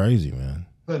 Yeah, it's crazy, man.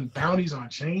 Putting bounties on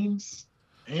chains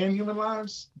and human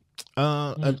lives?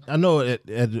 I know it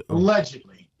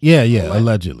allegedly. Yeah,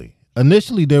 allegedly.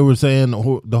 Initially, they were saying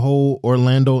the whole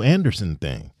Orlando Anderson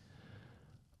thing.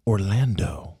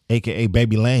 Orlando, aka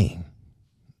Baby Lane.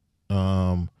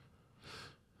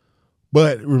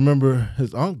 But remember,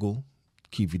 his uncle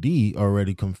Keefe D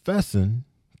already confessing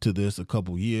to this a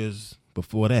couple years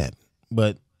before that.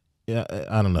 But yeah,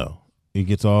 I don't know. It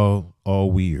gets all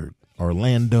weird.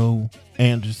 Orlando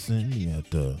Anderson. You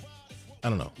got I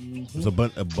don't know. There's a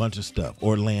bunch of stuff.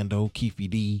 Orlando Keefe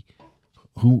D.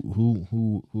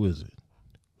 Who is it?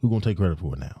 Who gonna take credit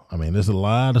for it now? I mean, there's a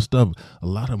lot of stuff, a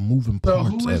lot of moving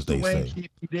parts, as they say.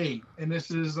 Keith Davis? And this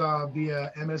is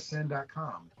via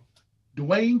MSN.com.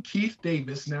 Dwayne Keith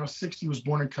Davis, now 60, was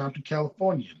born in Compton,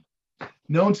 California.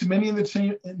 Known to many in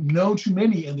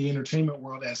the entertainment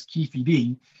world as Keefe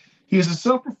D, he is a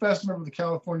self-professed member of the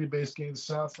California-based gang,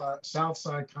 the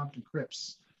Southside Compton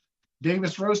Crips.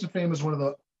 Davis rose to fame as one of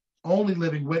the only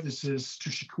living witnesses to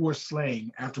Shakur's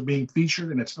slaying after being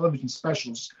featured in the television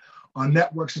specials on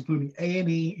networks including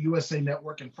A&E, USA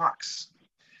Network, and Fox.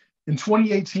 In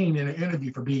 2018, in an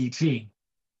interview for BET,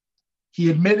 he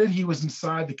admitted he was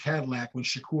inside the Cadillac when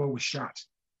Shakur was shot.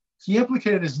 He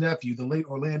implicated his nephew, the late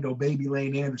Orlando Baby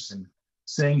Lane Anderson,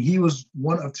 saying he was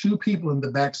one of two people in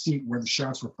the back seat where the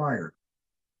shots were fired.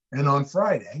 And on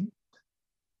Friday,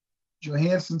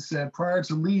 Johansson said prior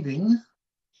to leaving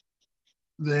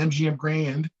the MGM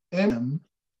Grand,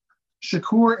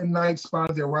 Shakur and Knight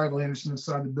spotted their rival Anderson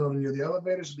inside the building near the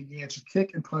elevators and began to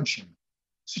kick and punch him.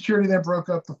 Security then broke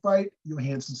up the fight,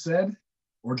 Johansson said,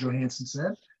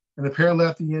 and the pair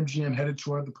left the MGM headed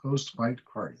toward the post-fight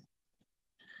party.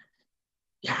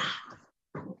 Yeah.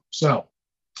 So,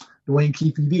 Dwayne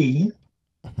Keefe D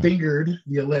fingered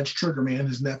the alleged trigger man,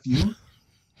 his nephew,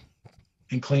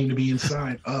 and claimed to be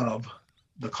inside of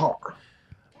the car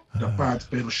that fired the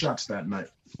fatal shots that night.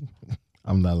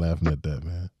 I'm not laughing at that,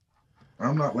 man.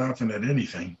 I'm not laughing at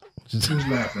anything. Who's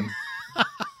laughing?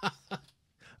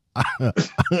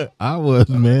 I was,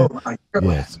 man.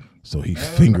 Yes. So he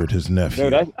fingered his nephew.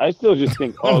 No, I still just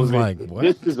think all of it.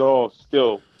 This is all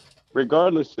still,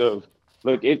 regardless of,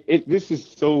 look, this has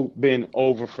so been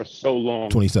over for so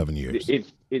long. 27 years.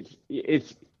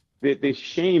 It's the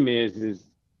shame is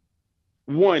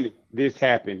one, this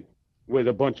happened with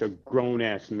a bunch of grown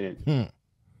ass men.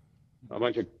 A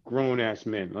bunch of grown ass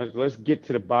men. Let's get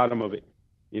to the bottom of it.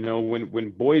 You know, when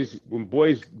boys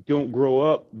don't grow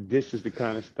up, this is the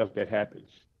kind of stuff that happens.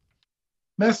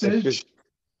 Message.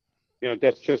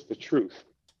 That's just the truth.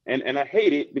 And I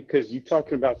hate it because you're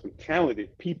talking about some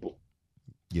talented people.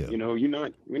 Yeah. You know,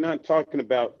 we're not talking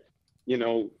about,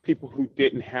 people who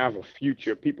didn't have a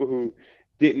future, people who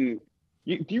didn't.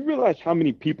 Do you realize how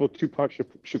many people Tupac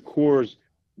Shakur's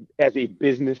as a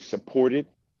business supported?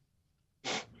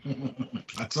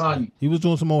 A ton. He was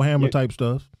doing some old Hammer type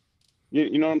stuff.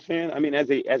 You know what I'm saying? I mean, as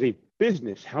a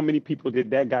business, how many people did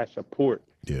that guy support?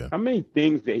 Yeah. How many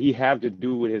things did he have to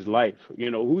do with his life?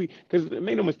 Because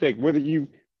make no mistake, whether you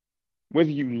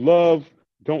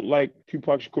don't like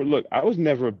Tupac Shakur. Look, I was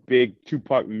never a big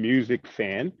Tupac music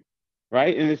fan,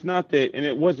 right? And it's not that, and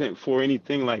it wasn't for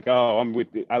anything like, oh, I'm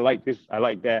with it. I like this, I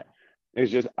like that.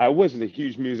 It's just I wasn't a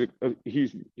huge music fan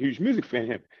of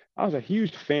him. I was a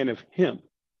huge fan of him.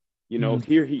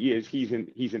 Here he is. He's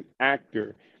an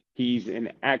actor. He's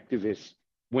an activist.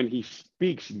 When he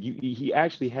speaks, he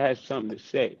actually has something to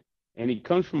say. And he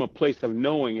comes from a place of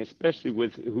knowing, especially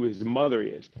with who his mother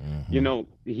is. Mm-hmm.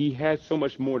 He has so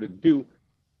much more to do,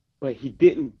 but he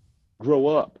didn't grow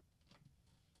up.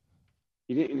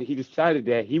 He decided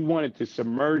that he wanted to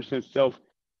submerge himself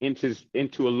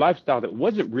into a lifestyle that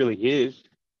wasn't really his.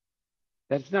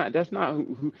 That's not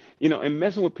who and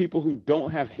messing with people who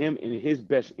don't have him in his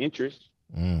best interest.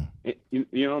 You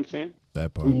know what I'm saying?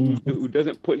 That part. Who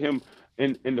doesn't put him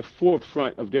in the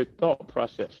forefront of their thought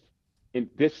process. And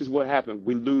this is what happened.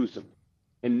 We lose him.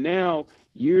 And now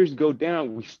years go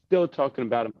down, we're still talking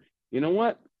about him. You know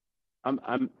what?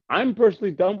 I'm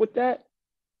personally done with that.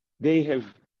 They have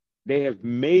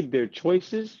made their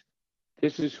choices.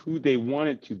 This is who they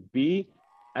wanted to be.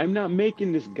 I'm not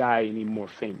making this guy any more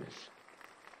famous.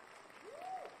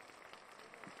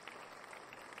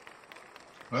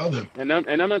 Well then. And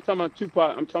I'm not talking about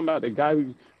Tupac. I'm talking about the guy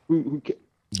who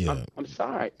yeah. I'm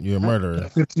sorry. You're a murderer.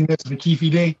 15 minutes of Keefe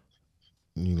D.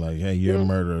 You like, hey, you're a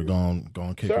murderer. Go on,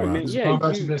 kick Sorry, man.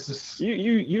 rocks.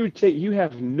 Yeah, you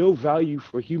have no value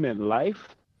for human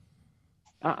life.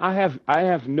 I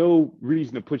have no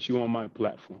reason to put you on my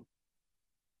platform.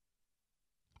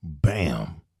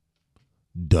 Bam.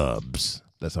 Dubs.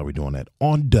 That's how we're doing that.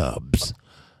 On Dubs.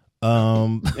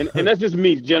 And that's just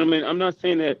me, gentlemen. I'm not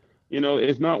saying that,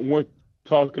 it's not worth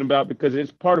talking about because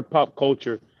it's part of pop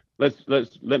culture.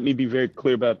 Let me be very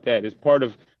clear about that. It's part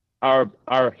of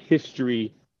our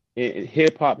history,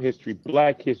 hip hop history,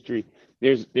 Black history.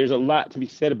 There's a lot to be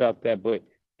said about that, but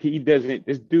he doesn't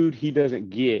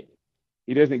get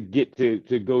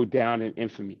to go down in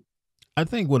infamy. I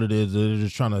think what it is, they're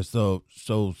just trying to so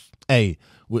hey,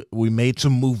 we made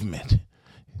some movement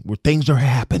where things are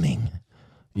happening.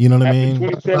 You know what I mean?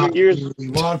 27 years.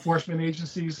 Law enforcement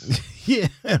agencies. Yeah.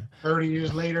 30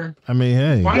 years later. I mean,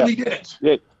 hey. Finally did it.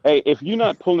 Yeah. Hey, if you're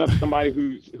not pulling up somebody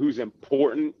who's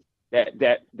important,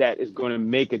 that is going to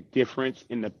make a difference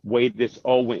in the way this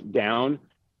all went down,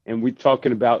 and we're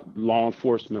talking about law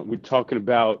enforcement, we're talking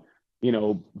about,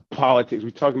 politics,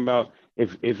 we're talking about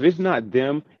if it's not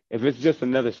them, if it's just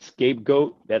another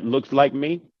scapegoat that looks like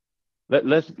me,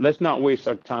 let's not waste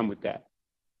our time with that.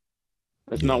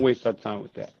 Let's not waste our time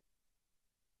with that.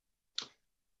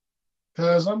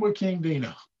 Because I'm with King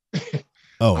Dino.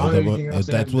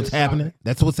 That's what's happening? Topic.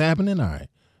 That's what's happening? All right.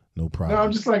 No problem. No,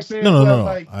 I'm just like saying. No.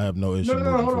 Like, I have no issue.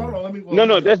 No, hold on.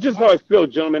 No, that's just how I feel,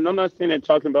 gentlemen. I'm not saying that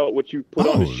talking about what you put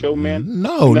on the show, man.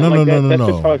 No.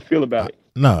 That's just how I feel about it.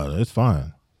 No, it's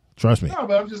fine. Trust me. No,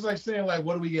 but I'm just like saying, like,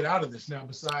 what do we get out of this now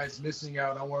besides missing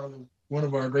out on one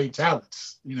of our great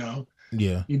talents?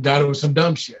 Yeah. He died with some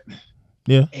dumb shit.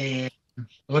 Yeah. And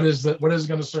what is it going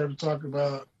to serve to talk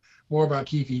about more about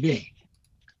Keefe D?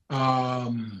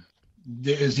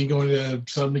 Is he going to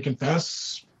suddenly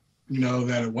confess,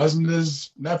 that it wasn't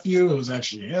his nephew, it was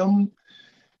actually him?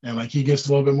 And like he gets a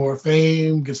little bit more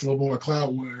fame, gets a little more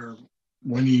clout where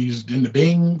when he's in the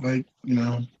Bing,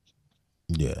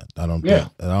 Yeah,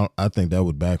 I think that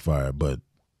would backfire, but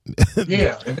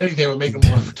yeah, if anything, would make him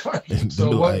more of a target.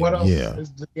 So what else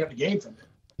does he have to gain from it?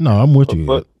 No, I'm with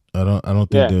you. I don't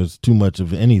think there's too much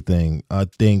of anything. I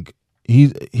think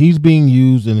he's being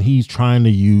used, and he's trying to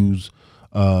use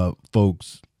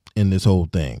folks in this whole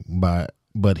thing.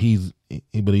 But he's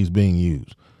being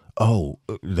used. Oh,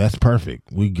 that's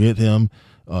perfect. We get him.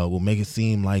 We'll make it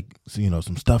seem like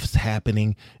some stuff's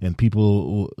happening, and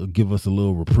people will give us a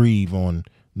little reprieve on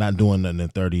not doing nothing in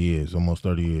 30 years, almost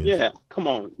 30 years. Yeah, come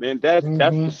on, man. That's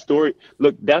the story.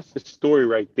 Look, that's the story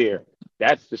right there.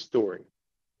 That's the story.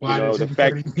 The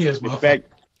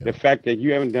fact that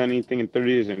you haven't done anything in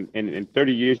 30 years, and in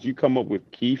 30 years you come up with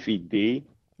Keefe D.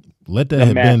 Let that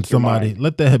have been somebody.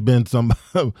 Let that have been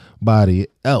somebody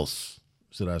else.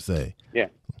 Should I say? Yeah.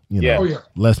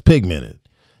 Less pigmented.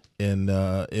 And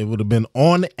it would have been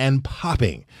on and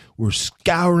popping. We're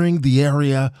scouring the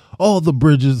area. All the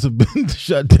bridges have been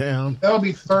shut down. That'll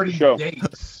be 30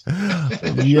 days.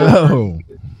 Yo,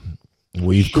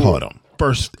 we've caught him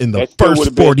first in the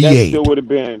first 48. That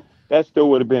still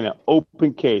would have been an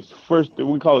open case. First,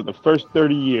 we call it the first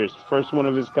 30 years. First one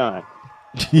of its kind.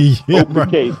 Open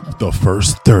case. The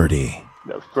first 30.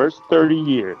 The first 30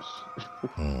 years.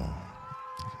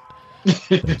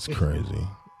 That's crazy.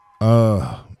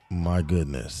 My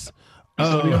goodness.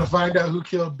 So we're gonna find out who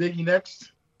killed Biggie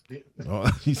next. Oh,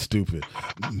 he's stupid.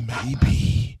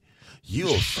 Maybe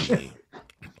you'll see.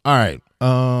 All right.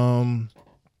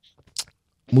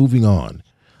 Moving on.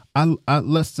 I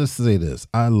let's just say this.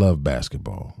 I love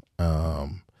basketball.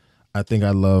 I think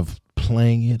I love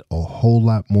playing it a whole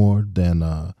lot more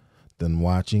than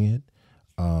watching it.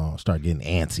 Start getting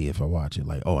antsy if I watch it.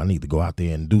 Like, oh, I need to go out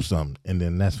there and do something, and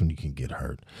then that's when you can get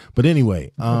hurt. But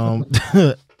anyway,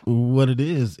 what it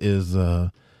is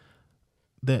that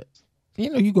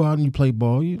you go out and you play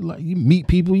ball. You meet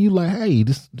people. You like, hey,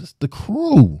 this the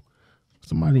crew.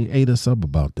 Somebody ate us up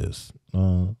about this.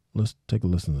 Let's take a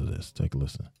listen to this. Take a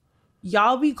listen.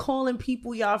 Y'all be calling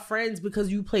people y'all friends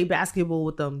because you play basketball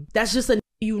with them. That's just a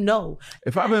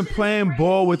If I've been playing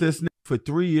ball with this for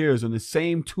 3 years on the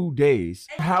same 2 days,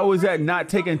 how is that not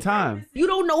taking time? You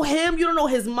don't know him. You don't know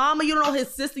his mama. You don't know his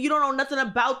sister. You don't know nothing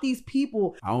about these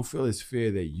people. I don't feel it's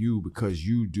fair that because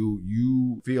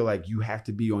you feel like you have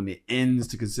to be on the ends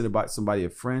to consider about somebody a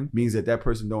friend, means that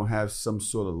person don't have some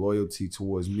sort of loyalty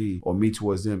towards me or me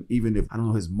towards them, even if I don't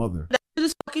know his mother. That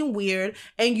is fucking weird.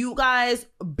 And you guys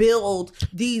build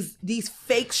these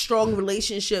fake strong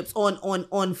relationships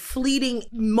on fleeting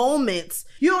moments.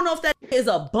 You don't know if that is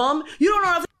a bum. You don't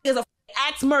know if that is a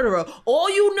axe murderer. All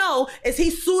you know is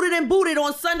he's suited and booted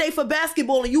on Sunday for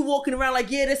basketball, and you walking around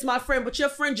like, yeah, this my friend, but your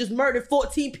friend just murdered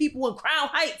 14 people in Crown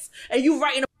Heights, and you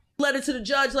writing a letter to the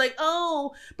judge like,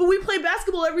 oh, but we play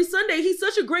basketball every Sunday. He's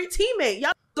such a great teammate.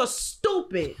 Y'all are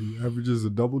stupid. He averages a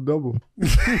double-double. What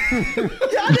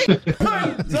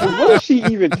is she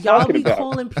even Y'all talking be about?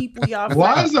 calling people y'all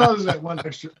Why friends. is always that one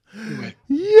extra? Anyway.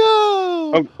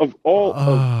 Yo, Of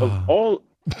all,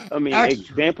 I mean,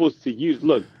 examples to use.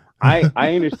 Look, I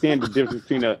understand the difference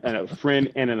between a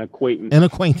friend and an acquaintance. An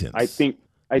acquaintance. I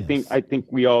think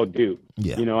we all do.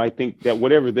 Yeah. You know, I think that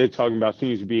whatever they're talking about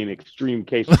seems to be an extreme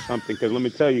case or something. Because let me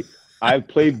tell you, I've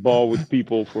played ball with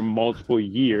people for multiple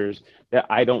years that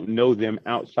I don't know them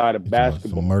outside of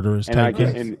basketball. Murderers And I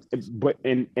type can, case.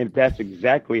 and that's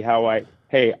exactly how I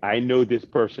know this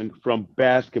person from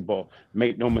basketball.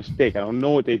 Make no mistake, I don't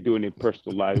know what they do in their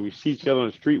personal lives. We see each other on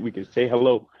the street, we can say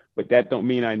hello, but that don't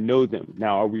mean I know them.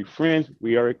 Now, are we friends?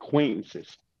 We are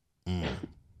acquaintances.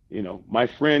 You know, my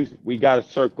friends, we got a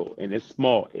circle, and it's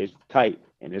small, it's tight,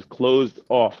 and it's closed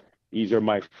off. These are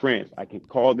my friends. I can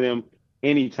call them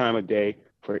any time of day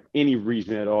for any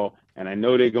reason at all, and I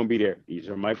know they're gonna be there. These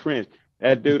are my friends.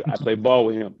 That dude, I play ball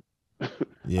with him.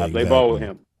 Yeah, I play ball with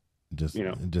exactly.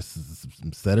 him.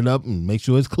 Just set it up and make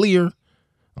sure it's clear.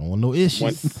 I don't want no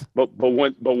issues. But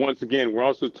once again, we're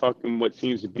also talking what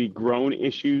seems to be grown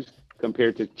issues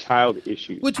compared to child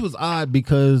issues. Which was odd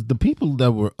because the people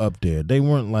that were up there, they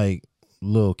weren't like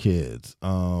little kids.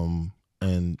 And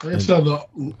Tell the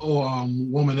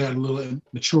woman that a little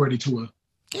maturity to her.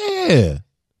 yeah,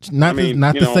 not I mean,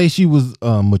 to say she was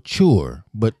mature,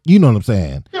 but you know what I'm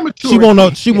saying. Yeah, mature.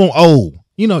 She won't old.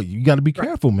 You know, you got to be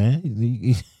careful, man.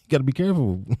 You got to be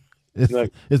careful.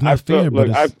 It's not fair, but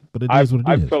it is what it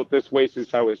is. I've felt this way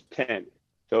since I was 10.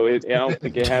 So I don't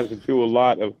think it has to do a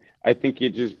lot of. I think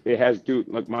it has to do.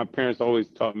 Like my parents always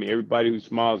taught me, everybody who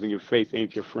smiles in your face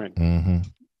ain't your friend. Mm-hmm.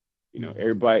 You know,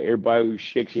 everybody who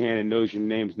shakes your hand and knows your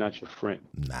name is not your friend.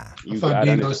 Nah. I thought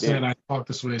Dino said I talked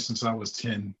this way since I was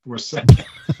 10 for a second.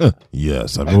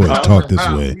 Yes, I've always talked this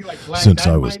way since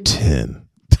I was 10.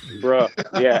 Bruh,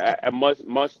 yeah, a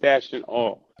mustache and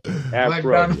all.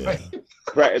 Afro.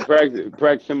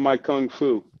 Practicing my kung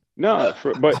fu. No,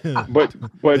 but They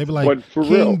be like, but for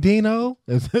King real. Dino?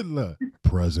 That's it. Look,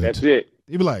 present. That's it.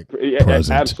 You be like, Yeah,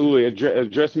 present. Absolutely.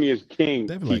 Address me as king,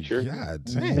 They be like, teacher. God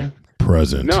damn.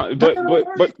 Present. No,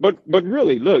 but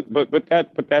really, look, but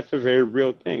that's a very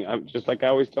real thing. I'm just like I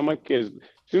always tell my kids, as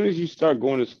soon as you start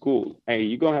going to school, hey,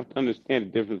 you're gonna have to understand the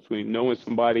difference between knowing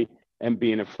somebody and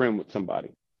being a friend with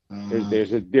somebody.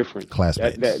 There's a difference.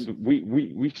 Classmates. That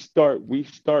we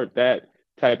start that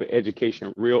type of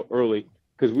education real early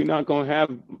because we're not gonna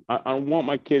have. I don't want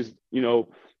my kids, you know,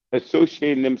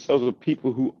 associating themselves with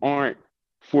people who aren't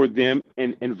for them,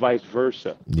 and vice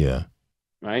versa. Yeah.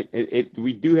 Right.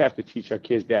 We do have to teach our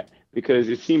kids that because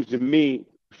it seems to me,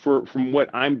 from what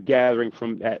I'm gathering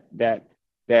from that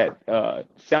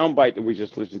soundbite that we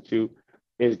just listened to,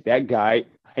 is that guy.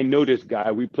 I know this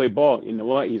guy. We play ball. You know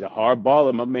what? He's a hard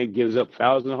baller. My man gives up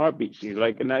fouls and heartbeats. He's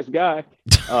like a nice guy.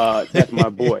 That's my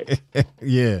boy.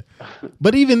 Yeah.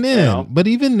 But even then, You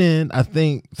know? I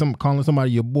think calling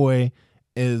somebody your boy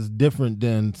is different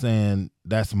than saying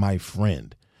that's my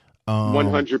friend.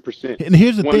 100%. And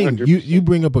here's the thing: 100%. you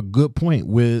bring up a good point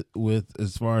with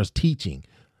as far as teaching.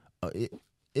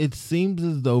 It seems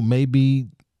as though maybe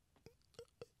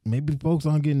folks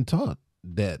aren't getting taught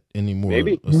that anymore.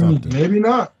 Maybe. Or something. Maybe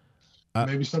not.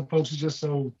 Maybe some folks are just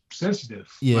so sensitive.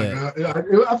 Yeah. Like,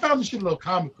 I found this shit a little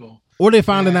comical. Or they're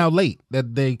finding out late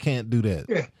that they can't do that.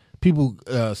 Yeah. People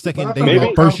second Maybe.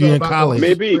 day first year in college.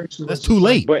 Maybe That's too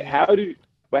late. But how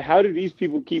do these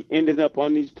people keep ending up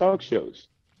on these talk shows?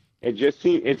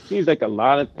 It seems like a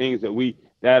lot of things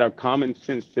that are common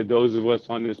sense to those of us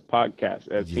on this podcast.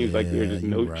 It seems like there's just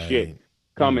no shit.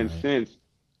 Common sense.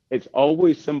 It's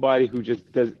always somebody who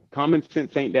just does. Common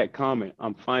sense ain't that common.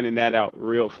 I'm finding that out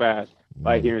real fast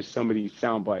by hearing some of these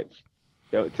sound bites.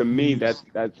 So, to me, that's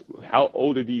how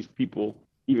old are these people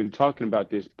even talking about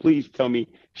this? Please tell me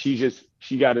she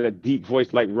got a deep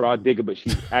voice like Rod Digger, but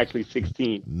she's actually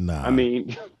 16. Nah. I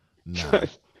mean, nah.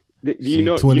 Do you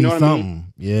know 20 what I something.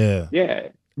 mean? Yeah. Yeah.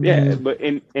 Mm-hmm. But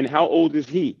and how old is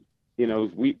he? You know,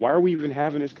 why are we even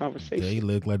having this conversation? They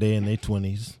look like they're in their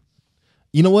 20s.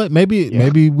 You know what? Maybe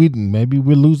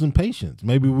we're losing patience.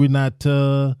 Maybe we're not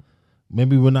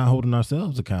holding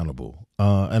ourselves accountable.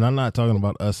 And I'm not talking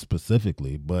about us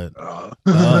specifically, but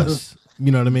us.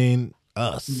 You know what I mean?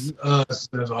 Us.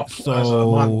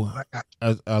 So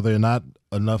are there not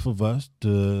enough of us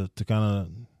to kind of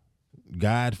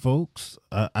guide folks.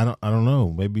 I don't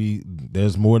know. Maybe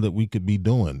there's more that we could be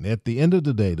doing. At the end of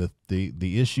the day,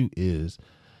 the issue is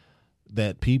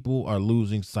that people are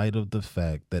losing sight of the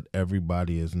fact that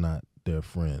everybody is not their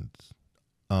friends.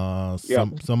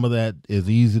 Some of that is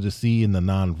easy to see in the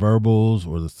nonverbals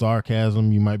or the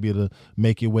sarcasm. You might be able to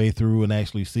make your way through and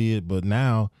actually see it. But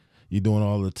now you're doing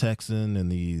all the texting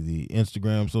and the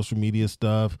Instagram, social media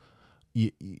stuff.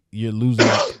 You're losing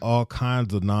all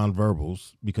kinds of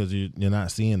nonverbals because you're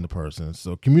not seeing the person.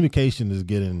 So communication is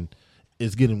getting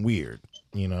weird.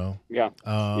 For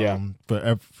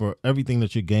everything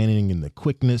that you're gaining and the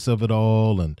quickness of it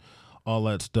all and all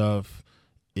that stuff,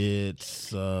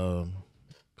 it's a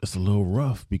little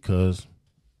rough because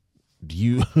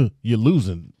you're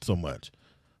losing so much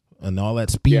and all that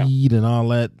speed and all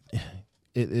that.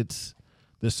 It's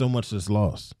there's so much that's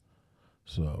lost.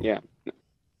 So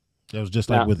it was just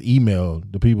like with email,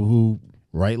 the people who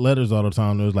write letters all the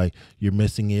time, it was like you're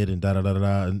missing it and da da da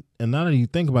da. And now that you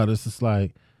think about it, it's just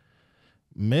like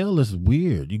mail is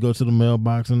weird. You go to the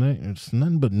mailbox and it's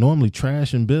nothing but normally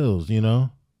trash and bills, Yeah.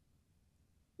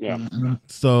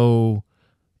 So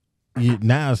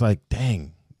now it's like,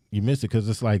 dang, you missed it because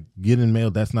it's like getting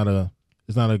mail. It's not a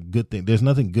good thing. There's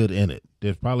nothing good in it.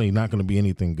 There's probably not going to be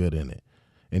anything good in it,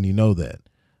 and you know that.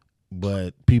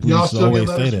 But people Y'all used to still always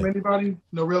get say letters that. from anybody?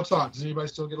 No, real talk. Does anybody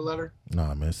still get a letter?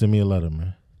 Nah, man, send me a letter,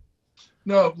 man.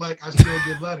 No, like I still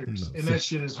get letters, and that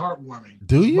shit is heartwarming.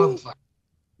 Do you?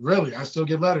 Really, I still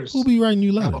get letters. Who be writing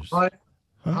you letters?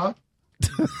 Huh?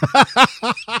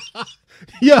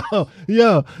 Yo,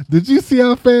 did you see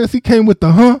how fast he came with the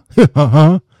huh?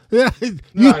 Yeah,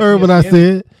 you heard what I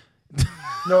said.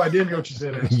 No, I didn't hear what you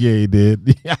said. Yeah, he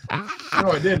did. No,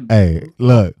 I didn't. Hey,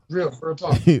 look. Real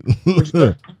talk.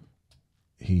 Look.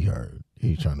 He heard.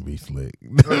 He's trying to be slick.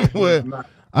 Well,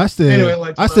 I said,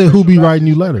 anyway, I said, who be writing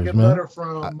you letters, man? Letter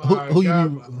from, who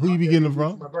you be getting them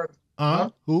from?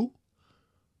 Who?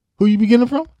 Who you be getting them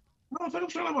from? No, I'm trying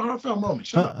to have a heartfelt moment.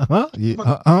 Shut up.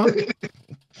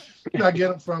 I get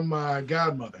them from my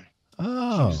godmother.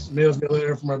 Oh. She mails me a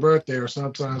letter for my birthday or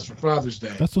sometimes for Father's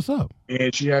Day. That's what's up.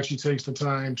 And she actually takes the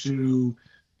time to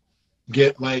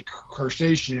get like her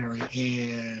stationery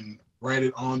and write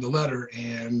it on the letter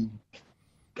and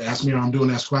ask me how I'm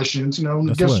doing, ask questions,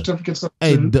 gift certificates.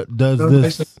 Hey,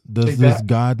 does this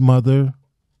godmother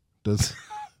does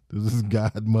this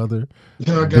godmother?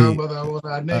 Godmother, I will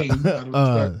not name.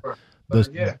 Does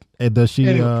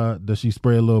she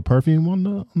spray a little perfume on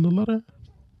the letter?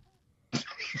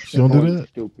 She don't do that.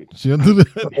 Stupid. She don't do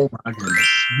that. Oh my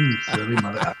goodness, you silly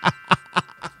mother.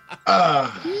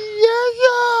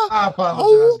 I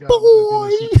apologize. Oh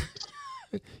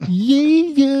boy.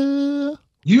 Yeah.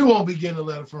 You won't be getting a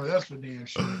letter from her. That's for damn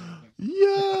sure.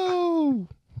 Yo,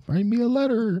 write me a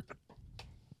letter.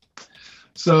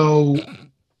 So,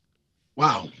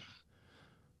 wow.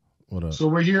 What up? So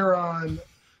we're here on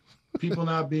people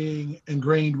not being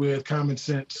ingrained with common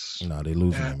sense. No, they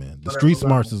losing it, man. The street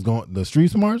smarts is going. The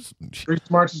street smarts. Street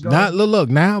smarts is going. Now, look.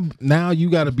 Now you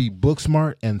got to be book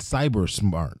smart and cyber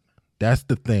smart. That's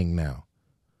the thing now.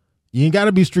 You ain't got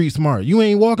to be street smart. You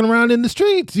ain't walking around in the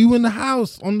streets. You in the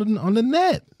house on the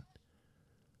net.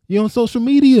 You on social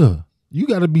media. You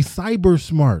got to be cyber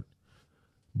smart,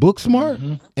 book smart,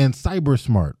 and cyber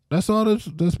smart. That's all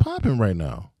that's popping right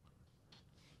now.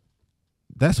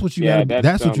 That's what you got.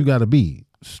 That's what you got to be.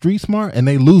 Street smart, and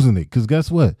they losing it because guess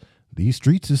what? These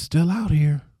streets is still out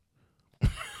here.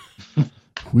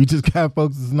 We just got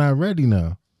folks that's not ready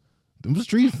now. Them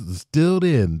streets is still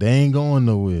there. And they ain't going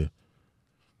nowhere.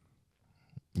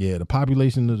 Yeah, the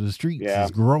population of the streets is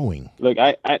growing. Look,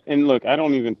 I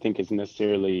don't even think it's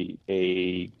necessarily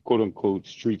a quote unquote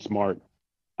street smart.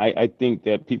 I think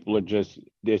that people are just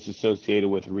disassociated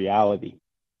with reality.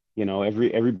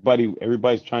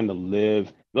 Everybody's trying to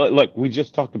live. Look, we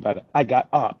just talked about it. I got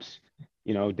ops.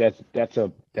 That's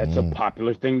a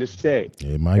popular thing to say.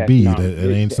 It might be that it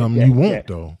ain't something you want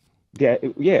though.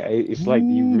 It's like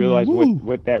you realize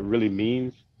what that really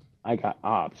means. I got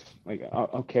ops. Like,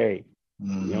 okay.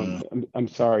 I'm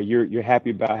sorry. You're happy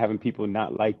about having people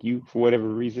not like you for whatever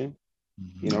reason.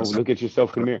 Look at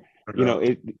yourself in the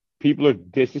mirror. People are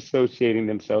disassociating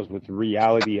themselves with the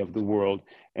reality of the world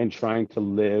and trying to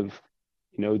live,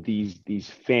 these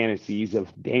fantasies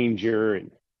of danger and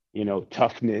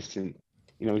toughness and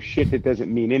shit that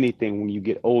doesn't mean anything when you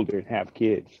get older and have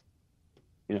kids.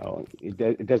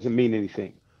 It doesn't mean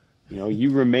anything.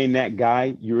 You remain that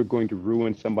guy, you're going to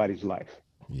ruin somebody's life.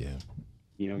 Yeah.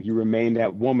 You remain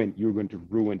that woman, you're going to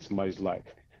ruin somebody's life.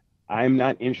 I'm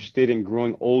not interested in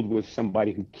growing old with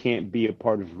somebody who can't be a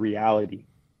part of reality.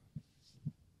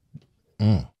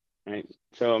 Right.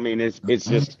 So, I mean, it's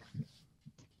just,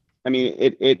 I mean,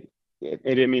 I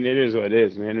mean, it is what it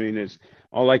is, man. I mean, it's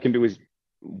all I can do is,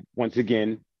 once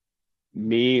again,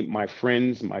 me, my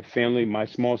friends, my family, my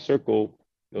small circle.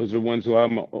 Those are the ones those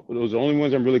are the only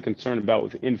ones I'm really concerned about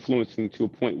with influencing to a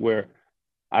point where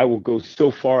I will go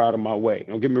so far out of my way.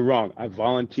 Don't get me wrong. I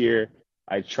volunteer.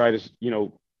 I try to,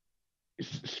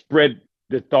 spread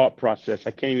the thought process.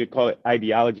 I can't even call it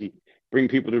ideology. Bring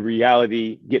people to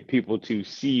reality, get people to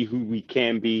see who we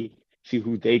can be, see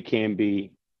who they can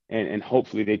be, and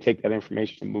hopefully they take that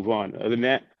information and move on. Other than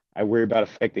that, I worry about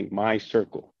affecting my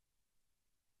circle.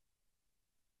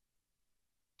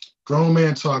 Grown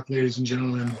man talk, ladies and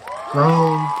gentlemen.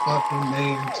 Grown fucking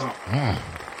man talk.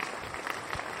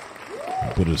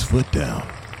 Put his foot down.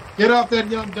 Get off that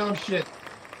young dumb shit.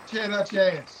 Tear out your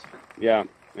ass. Yeah,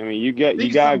 I mean, you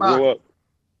gotta grow up.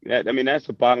 That's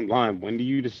the bottom line. When do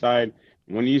you decide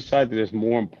that it's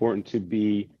more important to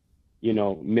be,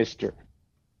 Mr.?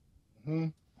 Mm-hmm.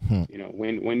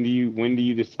 When do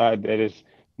you decide that it's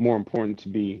more important to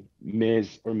be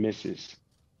Ms. or Mrs.?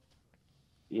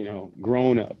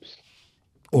 Grown ups.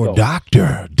 Or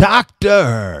doctor.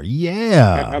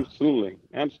 Yeah. Absolutely.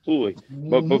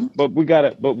 Mm-hmm.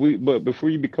 But before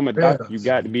you become a doctor, you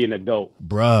got to be an adult.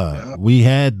 Bruh, we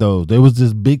had those. There was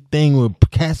this big thing where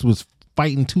Cass was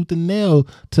fighting tooth and nail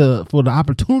for the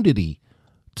opportunity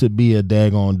to be a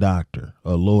daggone doctor,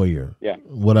 a lawyer,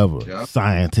 whatever,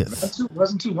 scientist.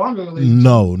 Wasn't too long ago.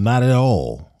 No, not at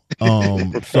all.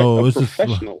 So it's just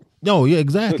professional. No, yeah,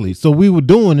 exactly. So we were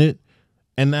doing it,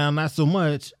 and now not so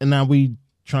much, and now we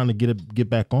trying to get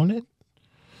back on it.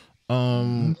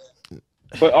 But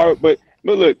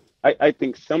look, I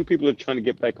think some people are trying to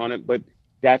get back on it, but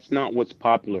that's not what's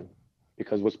popular,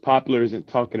 because what's popular isn't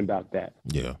talking about that.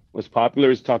 Yeah. What's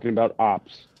popular is talking about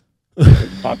ops.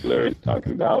 What's popular is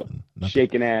talking about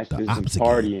shaking asses and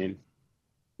partying.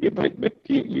 Yeah, but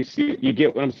you see, you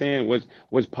get what I'm saying.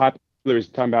 What's popular is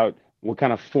talking about what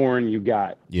kind of foreign you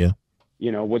got. Yeah.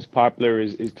 What's popular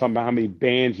is talking about how many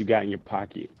bands you got in your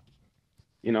pocket.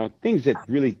 Things that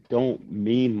really don't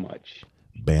mean much.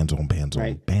 Bands on bands,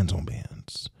 right? Bands on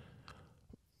bands.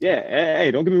 Yeah,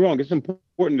 hey, don't get me wrong. It's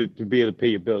important to be able to pay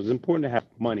your bills. It's important to have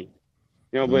money.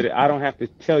 But I don't have to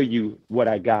tell you what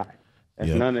I got.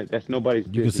 That's nobody's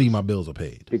business. You can see my bills are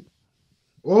paid.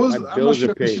 I'm not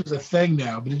sure if this is a thing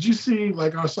now, but did you see,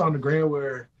 like I saw on the gram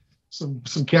where some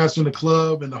cats in the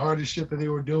club, and the hardest shit that they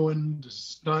were doing to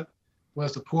stunt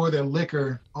was to pour their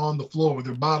liquor on the floor,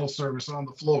 their bottle service on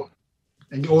the floor,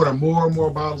 and you order more and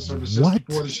more bottle service just to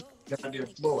pour the shit down their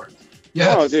floor.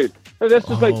 Yes. Oh, dude. That's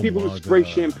just like people who spray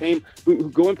champagne, who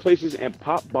go in places and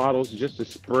pop bottles just to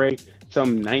spray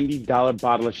some $90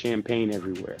 bottle of champagne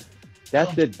everywhere.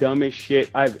 That's the dumbest shit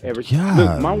I've ever seen.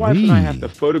 Look, my wife and I have to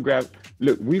photograph.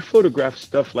 Look, we photograph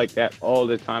stuff like that all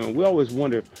the time, and we always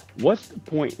wonder, what's the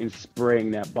point in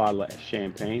spraying that bottle of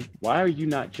champagne? Why are you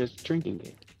not just drinking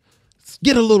it?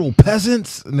 Get a little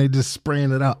peasants, and they just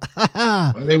spraying it out.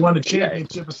 They won a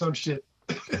championship or some shit.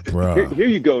 Bro. Here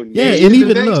you go. Yeah, and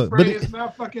even look, but it's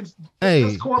not fucking. Hey,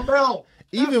 that's Corbell.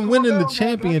 Even winning the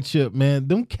championship, man,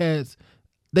 them cats,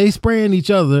 they spraying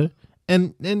each other,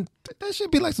 and that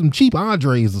should be like some cheap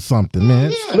Andres or something,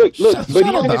 man. Yeah. Look, shout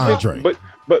out to Andre.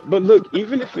 But look,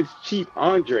 even if it's cheap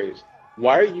Andres,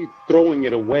 why are you throwing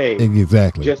it away?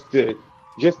 Exactly. Just to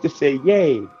say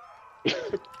yay.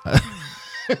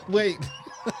 Wait.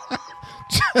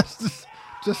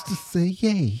 just to say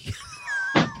yay.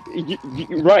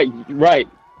 Right.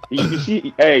 You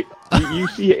see, hey, you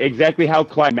see exactly how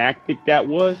climactic that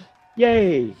was.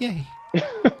 Yay.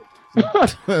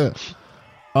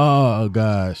 Oh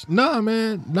gosh,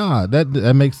 man,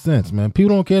 that makes sense, man.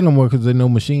 People don't care no more because they know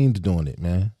machines doing it,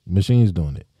 man. Machines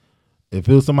doing it. If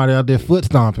it was somebody out there foot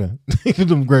stomping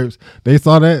them grapes, they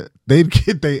saw that, they'd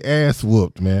get their ass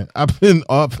whooped, man. I've been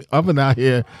out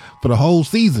here for the whole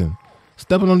season,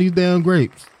 stepping on these damn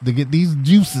grapes to get these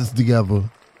juices together,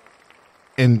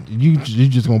 and you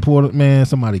just gonna pour it, man.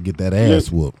 Somebody get that ass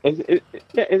whooped.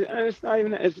 It's not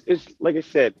even. It's like I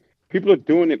said. People are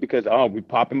doing it because we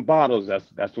popping bottles.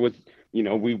 That's what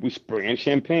we spraying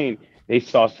champagne. They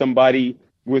saw somebody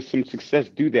with some success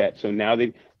do that, so now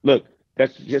they look.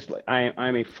 That's just like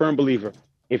I'm a firm believer.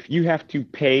 If you have to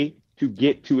pay to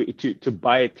get to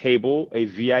buy a table, a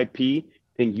VIP,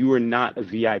 then you are not a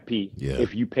VIP. Yeah.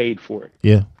 If you paid for it,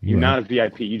 you're not a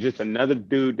VIP. You're just another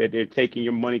dude that they're taking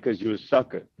your money because you're a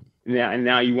sucker.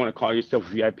 Now you want to call yourself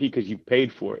VIP because you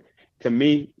paid for it. To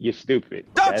me, you're stupid.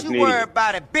 Don't you worry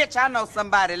about it, bitch. I know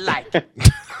somebody like it.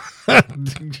 Right?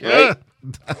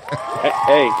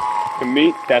 Hey, to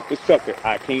me, that's a sucker.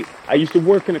 I used to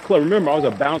work in a club. Remember, I was a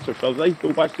bouncer, fellas. I used to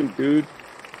watch some dudes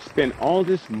spend all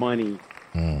this money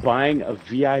buying a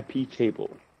VIP table,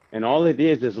 and all it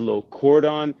is a little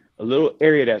cordon, a little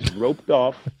area that's roped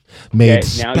off, Made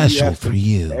that now special for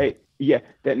you. Hey, yeah,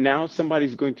 that now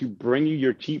somebody's going to bring you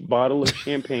your cheap bottle of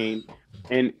champagne,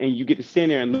 and you get to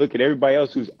stand there and look at everybody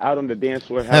else who's out on the dance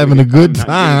floor Having a good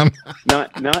time.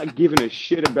 not giving a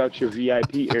shit about your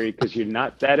VIP area because you're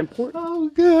not that important. Oh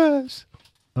gosh.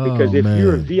 Because if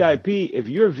you're a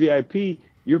VIP,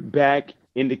 you're back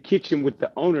in the kitchen with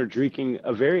the owner drinking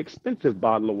a very expensive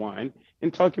bottle of wine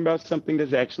and talking about something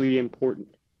that's actually important.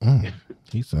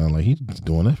 He sounds like he's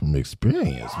doing that from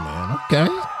experience, man. Okay.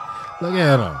 Look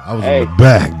at him. I was in the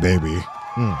back, baby.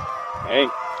 Hey,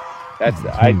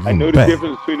 I know the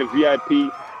difference between a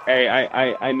VIP. Hey,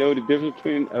 I know the difference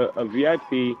between a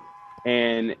VIP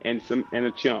and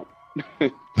a chump.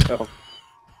 So.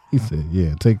 He said,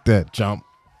 "Yeah, take that, chump.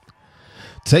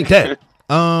 Take that."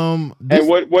 And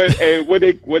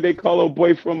what they call a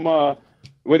boy from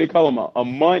what they call him a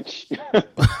munch?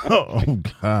 Oh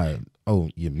God. Oh,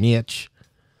 you Mitch.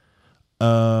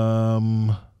 Let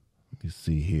me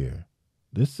see here.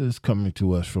 This is coming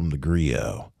to us from the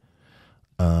Griot.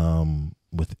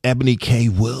 With Ebony K.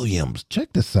 Williams.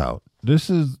 Check this out. This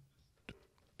is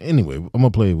anyway, I'm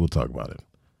gonna play it, we'll talk about it.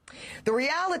 The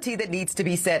reality that needs to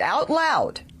be said out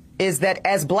loud is that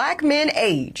as black men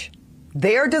age,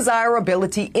 their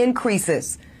desirability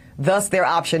increases. Thus, their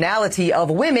optionality of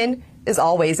women is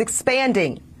always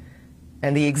expanding.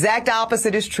 And the exact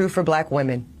opposite is true for black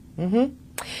women.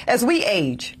 As we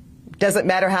age, doesn't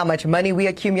matter how much money we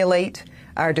accumulate,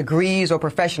 our degrees or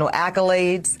professional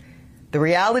accolades, the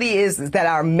reality is that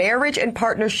our marriage and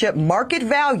partnership market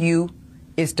value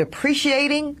is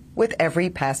depreciating with every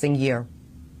passing year.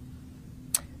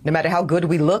 No matter how good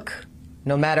we look,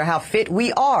 no matter how fit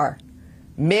we are,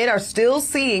 men are still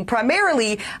seeing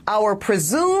primarily our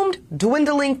presumed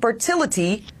dwindling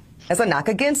fertility as a knock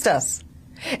against us.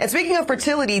 And speaking of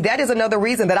fertility, that is another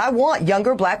reason that I want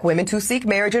younger black women to seek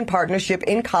marriage and partnership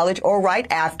in college or right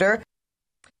after.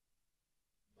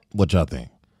 What y'all think?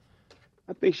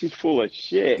 I think she's full of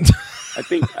shit. I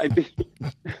think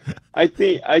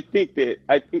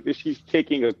that she's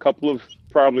taking a couple of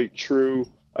probably true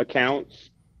accounts,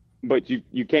 but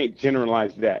you can't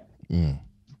generalize that.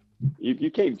 You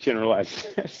can't generalize.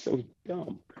 That's so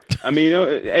dumb. I mean,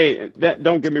 hey,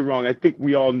 don't get me wrong. I think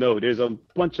we all know there's a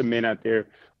bunch of men out there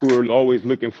who are always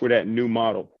looking for that new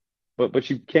model, but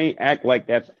you can't act like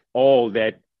that's all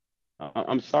that.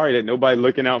 I'm sorry that nobody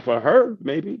looking out for her,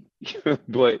 maybe,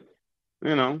 but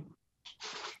you know,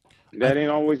 that ain't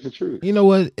always the truth. You know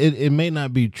what? It may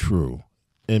not be true.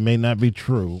 It may not be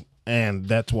true, and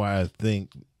that's why I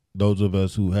think those of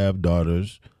us who have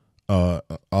daughters, all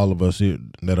of us here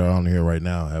that are on here right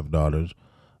now have daughters.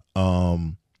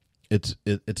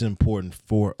 It's important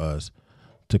for us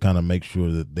to kind of make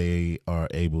sure that they are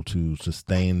able to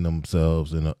sustain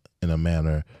themselves in a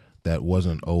manner that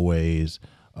wasn't always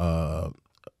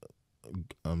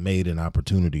made an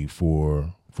opportunity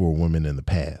for women in the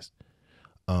past.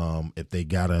 If they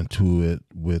got into it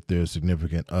with their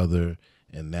significant other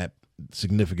and that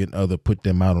significant other put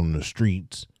them out on the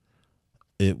streets,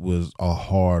 it was a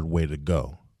hard way to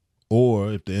go.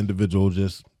 Or if the individual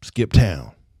just skipped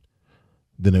town,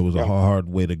 then it was a hard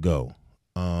way to go.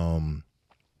 And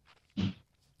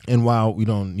while we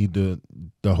don't need the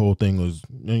whole thing was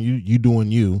you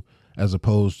doing you as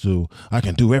opposed to I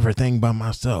can do everything by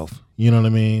myself. You know what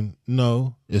I mean?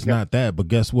 No, it's not that. But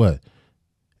guess what?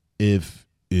 If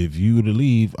you were to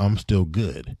leave, I'm still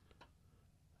good.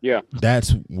 Yeah,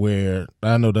 that's where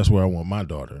I know. That's where I want my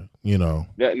daughter. You know.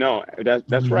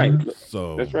 That's right.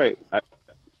 So that's right. I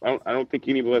don't think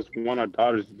any of us want our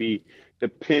daughters to be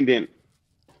dependent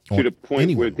to the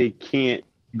point where they can't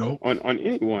on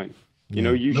anyone. You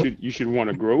know, you should want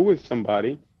to grow with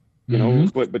somebody. You know,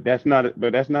 but that's not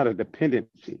a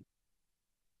dependency.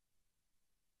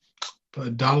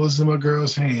 Put dollars in my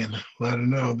girl's hand. Let her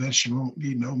know that she won't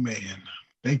need no man.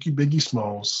 Thank you, Biggie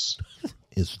Smalls.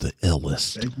 It's the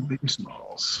illest. Thank you, Biggie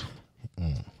Smalls.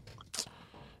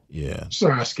 Yeah.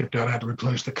 Sorry, I skipped out. I had to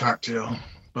replenish the cocktail,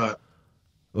 but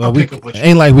well,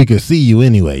 ain't like we could see you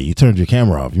anyway. You turned your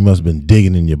camera off. You must have been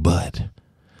digging in your butt,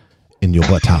 in your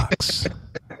buttocks.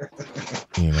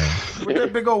 You know. With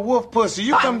that big old wolf pussy,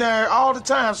 you come down here all the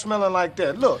time smelling like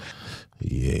that. Look.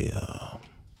 Yeah.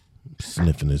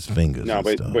 Sniffing his fingers. No,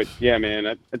 but yeah, man.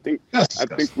 I think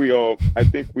we all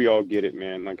get it,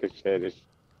 man. Like I said, it's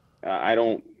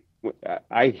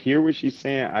I hear what she's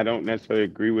saying. I don't necessarily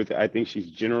agree with it. I think she's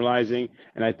generalizing,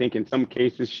 and I think in some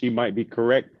cases she might be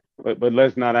correct. But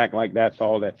let's not act like that's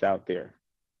all that's out there.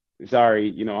 Sorry,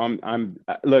 you know, I'm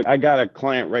look. I got a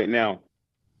client right now,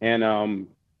 and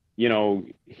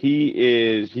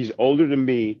he's older than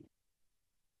me,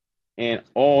 and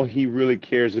all he really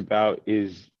cares about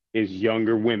is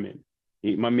younger women.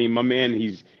 My man,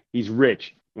 he's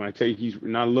rich. When I tell you he's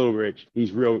not a little rich,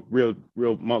 he's real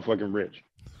motherfucking rich.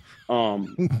 All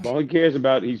he cares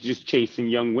about, he's just chasing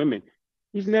young women.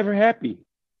 He's never happy.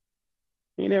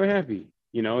 He ain't never happy.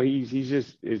 He's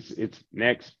just it's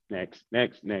next.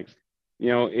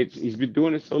 He's been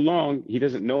doing it so long, he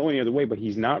doesn't know any other way, but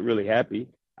he's not really happy.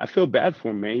 I feel bad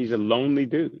for him, man. He's a lonely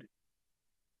dude.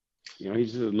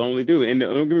 He's just a lonely dude. And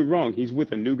don't get me wrong, he's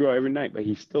with a new girl every night, but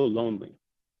he's still lonely.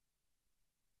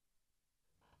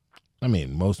 I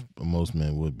mean, most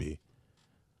men would be.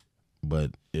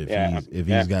 But if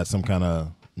he's got some kind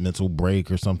of mental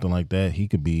break or something like that, he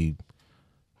could be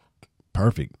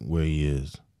perfect where he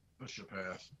is.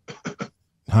 Sociopath.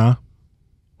 Huh?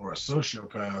 Or a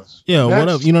sociopath. Yeah,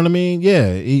 whatever. You know what I mean?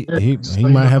 Yeah, he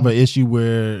might have an issue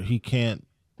where he can't.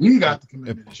 You got the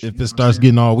commitment issue. If it starts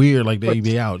getting all weird, like they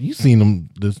be out. You seen them,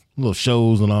 this little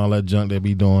shows and all that junk they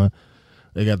be doing.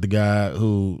 They got the guy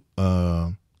who,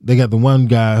 they got the one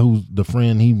guy who's the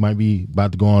friend. He might be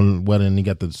about to go on a wedding. He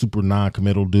got the super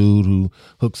non-committal dude who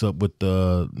hooks up with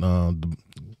the one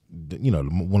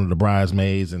of the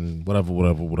bridesmaids and whatever.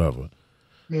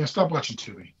 Man, stop watching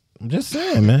Tubi. I'm just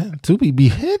saying, man. Tubi be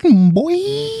hitting, boy.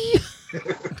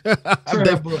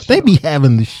 they be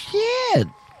having the shit.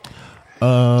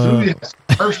 Tubi has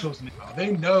commercials now.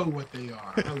 They know what they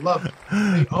are. I love it.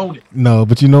 They own it. No,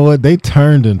 but you know what? They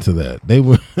turned into that. They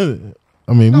were.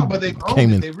 I mean, but they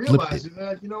own it. They realized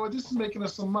you know what? This is making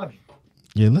us some money.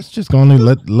 Yeah, let's just go on and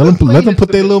let them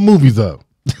put their little movies up.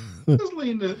 Let's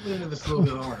lean into this a little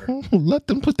bit harder. Let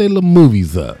them put their little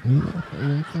movies up.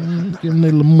 Give them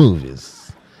their little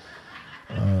movies.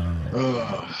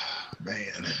 Oh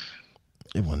man,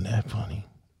 it wasn't that funny.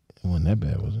 It wasn't that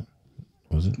bad, was it?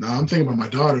 Was it? No, I'm thinking about my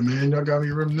daughter, man. Y'all got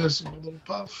me reminiscing a little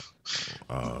puff.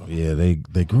 Oh yeah, they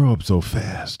grow up so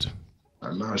fast.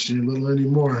 I know she ain't little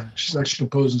anymore. She's actually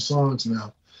composing songs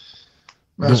now.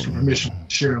 I'm asking permission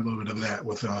to share a little bit of that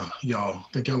with y'all. I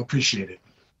think y'all appreciate it.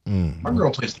 My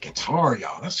girl plays the guitar,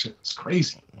 y'all. That shit is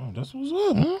crazy. Oh, that's what's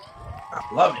up, huh? I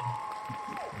love it.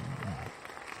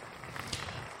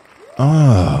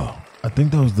 Oh, I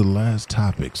think that was the last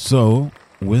topic. So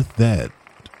with that,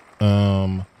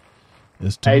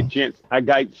 it's time. Hey, gents, I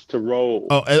got to roll.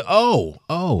 Oh,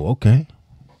 okay.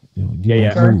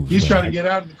 Yeah. He's trying to get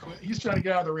out of the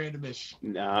randomish.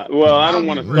 Nah, well, I don't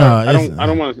want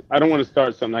to. I don't want to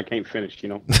start something I can't finish.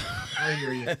 I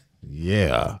hear you.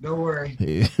 Yeah. Don't worry.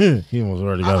 He almost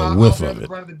already got a whiff of it.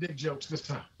 Run the dick jokes this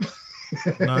time.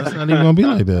 No, it's not even gonna be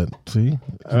like that. See,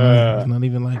 it's not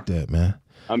even like that, man.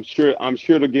 I'm sure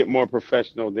it'll get more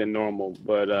professional than normal,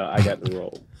 but I got to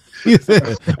roll.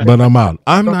 But I'm out.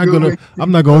 I'm not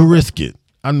gonna risk it.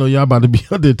 I know y'all about to be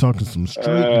out there talking some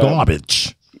straight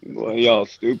garbage. Well, y'all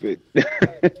stupid.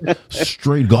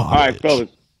 Straight garbage. All right, fellas.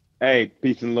 Hey,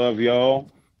 peace and love, y'all.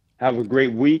 Have a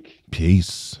great week.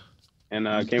 Peace. And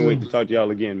can't wait to talk to y'all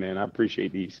again, man. I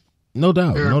appreciate these. No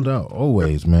doubt.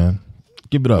 Always, man.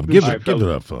 Give it up. Give it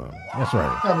up for him. That's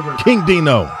right. King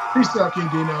Dino. Peace out, King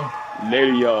Dino.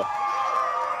 Later, y'all.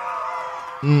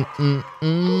 And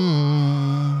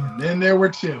then there were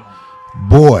two.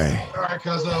 Boy. All right,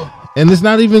 Cuzzo. And it's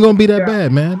not even gonna be that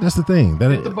bad, man. That's the thing.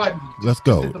 Hit the button. Let's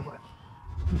go. Hit the button.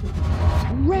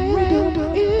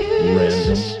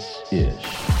 Random-ish.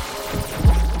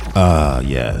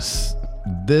 Yes.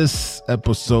 This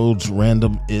episode's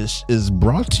Random-ish is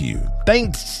brought to you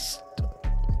thanks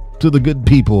to the good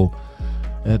people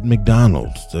at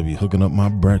McDonald's to be hooking up my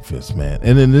breakfast, man.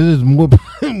 And then there's more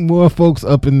folks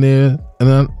up in there.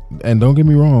 And don't get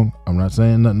me wrong, I'm not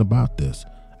saying nothing about this.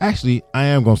 Actually, I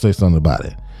am gonna say something about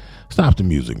it. Stop the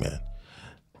music, man.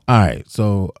 All right,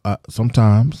 so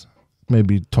sometimes,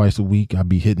 maybe twice a week, I'll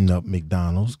be hitting up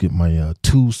McDonald's, get my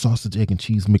 2 sausage, egg, and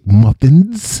cheese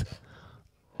McMuffins.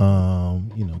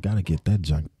 Gotta get that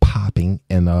junk popping,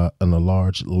 and a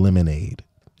large lemonade.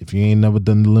 If you ain't never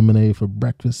done the lemonade for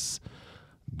breakfast,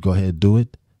 go ahead, do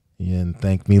it, and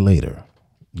thank me later.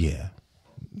 Yeah,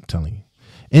 I'm telling you.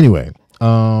 Anyway,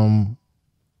 I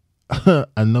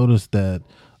noticed that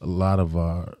a lot of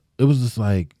it was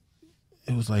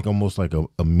almost like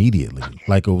immediately,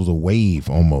 like it was a wave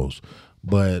almost.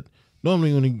 But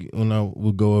normally when I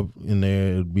would go up in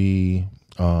there, it'd be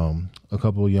a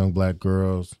couple of young black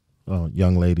girls,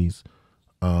 young ladies,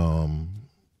 and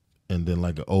then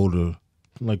like 2 or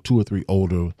 3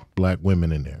 older black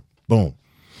women in there. Boom.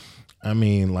 I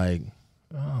mean, like,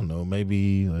 I don't know,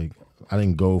 maybe like I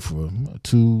didn't go for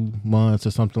 2 months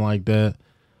or something like that.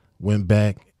 Went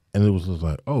back and it was just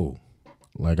like, oh,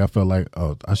 Like I felt like,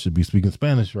 oh, I should be speaking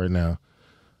Spanish right now,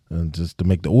 and just to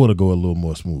make the order go a little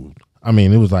more smooth. I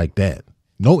mean, it was like that,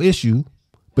 no issue.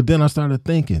 But then I started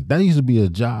thinking that used to be a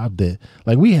job that,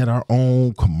 like, we had our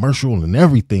own commercial and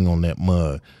everything on that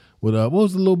mug. With what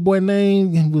was the little boy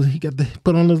name? He got to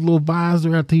put on his little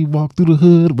visor after he walked through the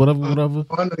hood, whatever.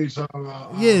 I know you're talking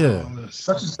about. Yeah.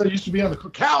 Such and such used to be on the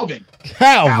Calvin.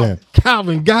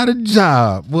 Calvin got a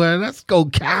job. Boy, let's go,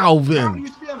 Calvin. Calvin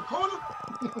used to be on the corner.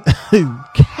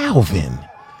 Calvin.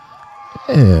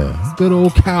 Yeah, good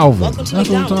old Calvin. That's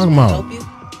what I'm talking about.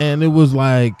 And it was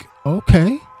like,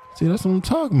 okay, see, that's what I'm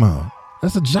talking about.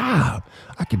 That's a job.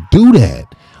 I could do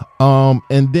that.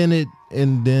 And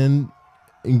then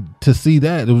to see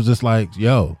that, it was just like,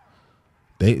 yo,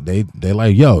 they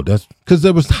like, yo, that's because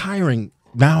there was hiring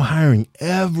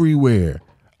everywhere.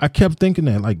 I kept thinking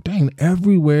that, like, dang,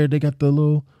 everywhere they got the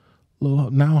little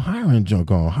now hiring junk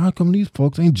on. How come these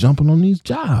folks ain't jumping on these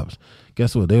jobs?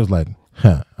 Guess what? They was like,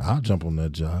 I'll jump on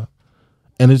that job.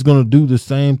 And it's going to do the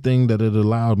same thing that it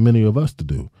allowed many of us to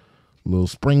do. A little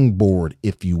springboard,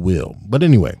 if you will. But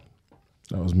anyway,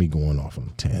 that was me going off on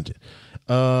a tangent.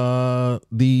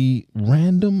 The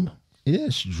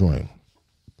random-ish joint.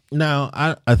 Now,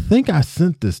 I think I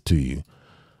sent this to you.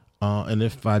 And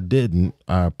if I didn't,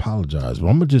 I apologize. But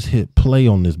I'm going to just hit play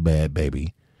on this bad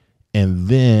baby. And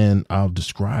then I'll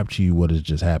describe to you what has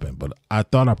just happened. But I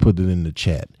thought I put it in the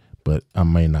chat, but I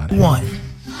may not have.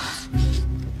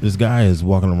 This guy is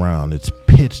walking around. It's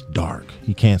pitch dark.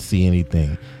 He can't see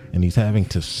anything. And he's having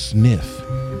to sniff.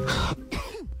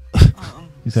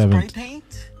 He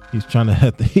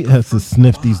has to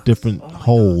sniff these different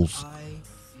holes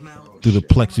through the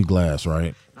plexiglass,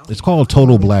 right? It's called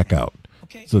Total Blackout.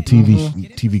 It's a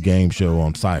TV game show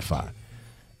on Sci-Fi.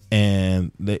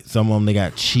 And some of them, they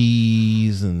got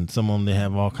cheese, and some of them, they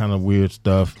have all kind of weird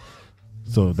stuff.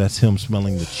 So that's him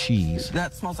smelling the cheese.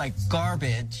 That smells like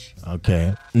garbage.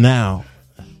 Okay. Now,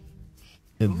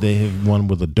 they have one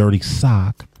with a dirty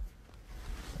sock.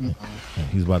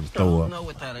 He's about to throw up. I don't know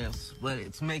what that is, but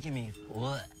it's making me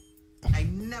what? I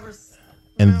never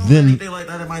And then anything like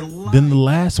that in my life. Then the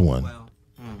last one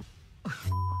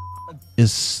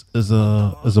is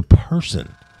a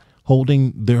person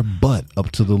holding their butt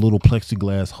up to the little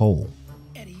plexiglass hole.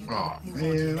 Oh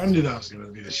man, I knew that was gonna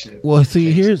be the shit. Well,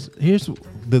 see, here's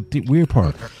the weird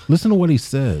part. Listen to what he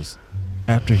says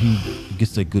after he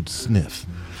gets a good sniff.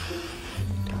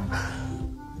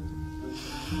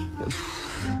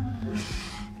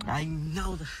 I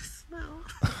know the smell.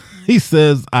 He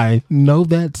says, "I know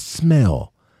that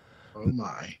smell." Oh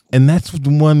my! And that's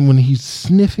the one when he's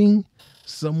sniffing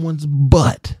someone's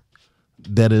butt.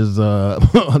 That is,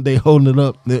 they holding it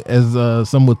up as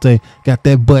some would say, got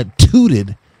that butt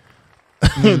tooted.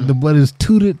 The butt is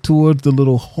tooted towards the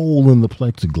little hole in the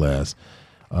plexiglass.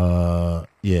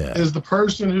 Yeah. Is the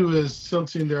person who is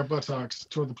tilting their buttocks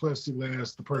toward the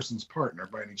plexiglass the person's partner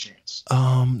by any chance?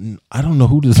 I don't know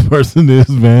who this person is,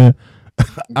 man.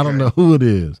 I don't know who it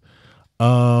is.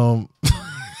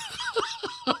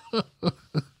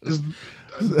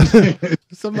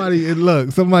 Somebody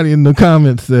in the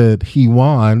comments said he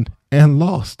won and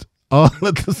lost all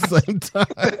at the same time.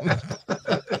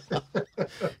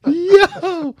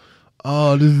 Yo,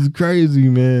 oh, this is crazy,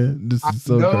 man. This is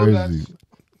so crazy.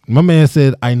 My man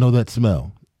said, "I know that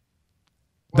smell."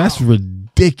 Wow. That's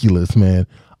ridiculous, man.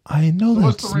 I know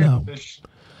that smell.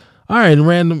 All right,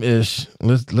 random-ish.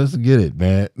 Let's get it,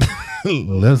 man.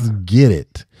 Let's get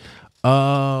it.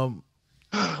 Let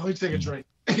me take a drink.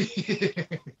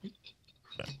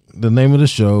 The name of the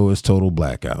show is Total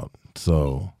Blackout.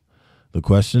 So the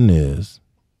question is,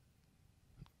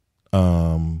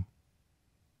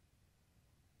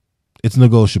 it's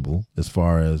negotiable as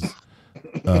far as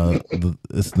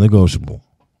it's negotiable.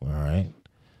 All right.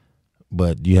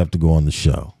 But you have to go on the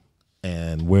show.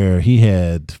 And where he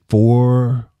had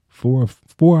four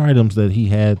items that he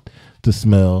had to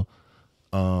smell,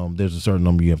 there's a certain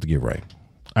number you have to get right.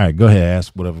 All right, go ahead,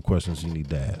 ask whatever questions you need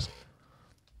to ask.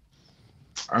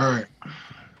 All right.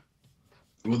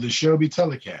 Will the show be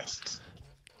telecast?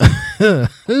 You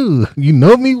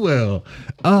know me well.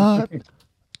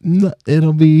 No,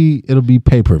 it'll be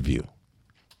pay-per-view.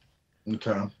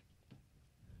 Okay.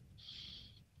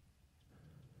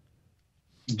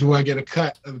 Do I get a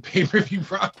cut of the pay-per-view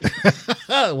profit?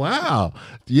 Wow.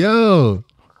 Yo.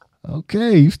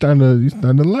 Okay, you starting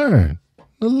to learn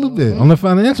a little bit on the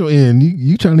financial end.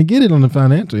 You trying to get it on the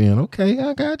financial end. Okay,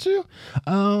 I got you.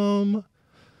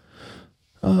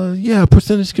 Yeah,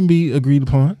 percentage can be agreed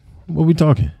upon. What are we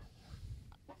talking?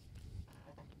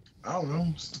 I don't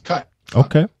know. Just cut.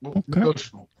 Okay.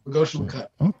 Negotiable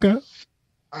cut. Okay.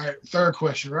 All right, third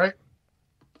question, right?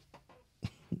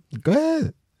 Go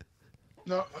ahead.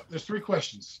 No, there's 3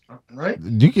 questions, right?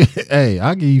 You can. Hey,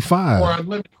 I'll give you 5. Or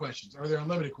unlimited questions. Are there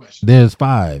unlimited questions? There's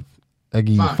 5. I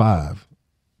give you 5.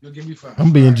 You'll give me 5.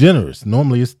 I'm being generous.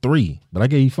 Normally it's 3, but I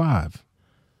gave you 5.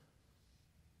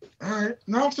 All right.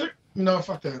 No, I'm sick. No,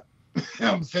 fuck that.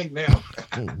 I'm thinking now.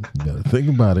 You gotta think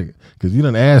about it, because you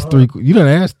done asked 3. You done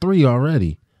asked 3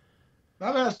 already.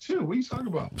 I've asked 2. What are you talking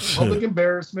about? Public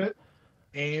embarrassment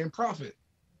and profit.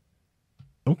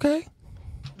 Okay.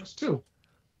 That's 2.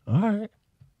 All right.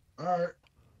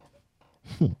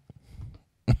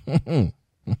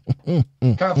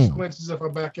 Consequences if I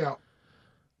back out.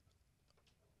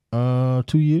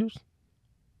 2 years.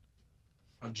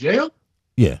 Of jail?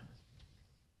 Yeah.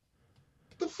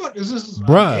 What the fuck is this?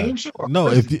 Bruh. A game show? No,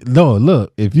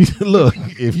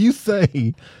 if you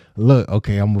say, look,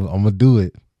 okay, I'm gonna do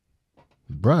it.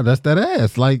 Bruh, that's that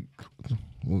ass. Like,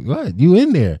 what? You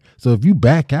in there. So if you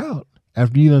back out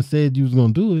after you done said you was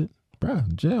gonna do it,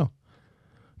 bruh, jail.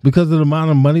 Because of the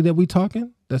amount of money that we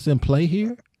talking that's in play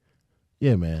here?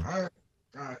 Yeah, man. All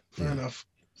right. Fair enough.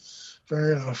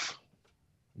 Fair enough.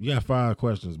 You got 5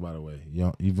 questions, by the way.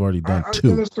 You've already done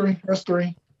 2. That's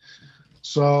 3.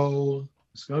 So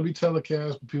it's gonna be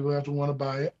telecast, but people have to want to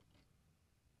buy it.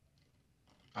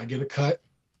 I get a cut.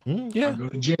 Yeah. I go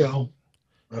to jail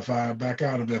if I back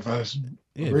out of it. If I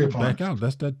agree upon back it. out.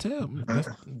 That's that tip.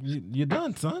 You're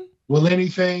done, son. Will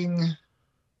anything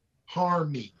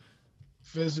harm me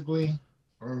physically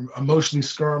or emotionally,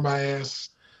 scar my ass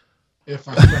if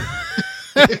I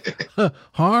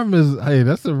harm is, hey,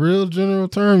 that's a real general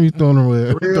term you throwing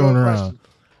around.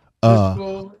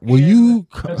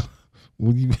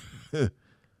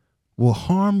 Will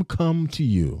harm come to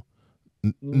you?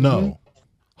 No,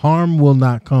 harm will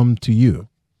not come to you.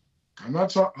 I'm not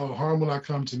talking. Oh, harm will not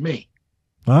come to me.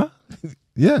 Huh?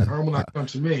 Yeah. Harm will not come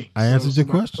to me. I answered your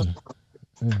question.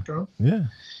 Yeah.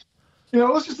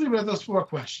 Let's just leave it at those 4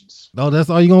 questions. Oh, that's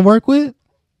all you gonna work with?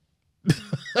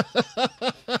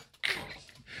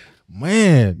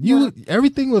 Man,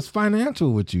 everything was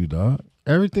financial with you, dog.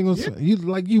 Everything was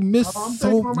you missed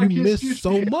so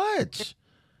much.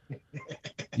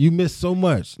 You missed so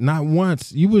much. Not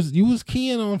once. You was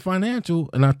keying on financial,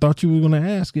 and I thought you were gonna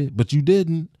ask it, but you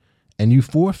didn't, and you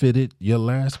forfeited your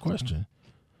last question.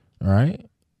 All right,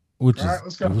 which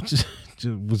was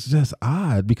just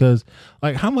odd, because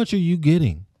like, how much are you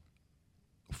getting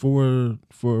for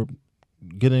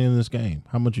getting in this game?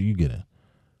 How much are you getting?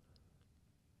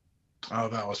 Oh,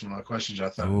 that was one of the questions I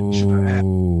thought you should have had.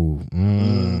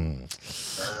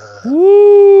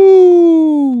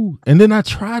 Woo! And then I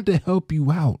tried to help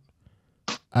you out.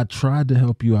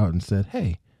 And said,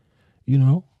 hey,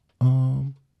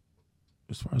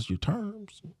 as far as your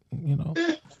terms,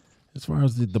 as far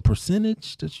as the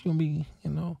percentage that you're gonna be,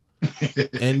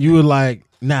 and you were like,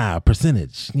 nah,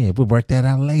 percentage. Yeah, we'll work that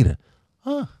out later.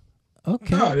 Huh.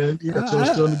 Okay. No, so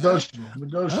it's still negotiable.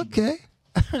 Okay.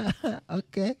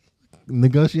 Okay.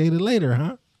 Negotiated later,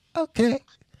 huh? Okay.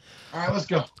 All right, let's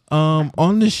go.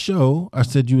 On this show, I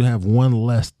said you have 1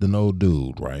 less than old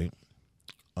dude, right?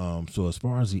 So as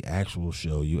far as the actual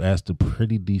show, you asked a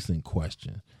pretty decent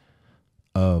question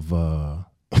of what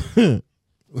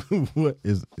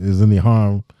is any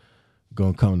harm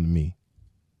gonna come to me?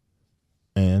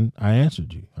 And I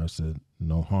answered you. I said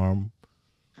no harm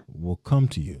will come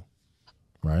to you,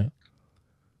 right?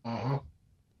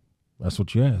 That's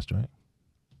what you asked, right?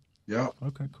 Yeah.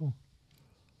 Okay, cool.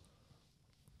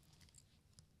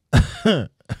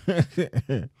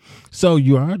 So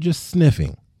you are just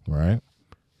sniffing, right?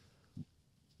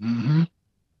 Mm-hmm.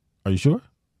 Are you sure?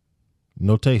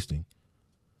 No tasting.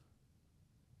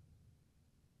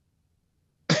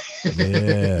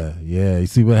 Yeah. You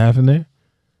see what happened there?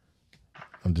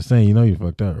 I'm just saying, you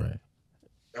fucked up, right?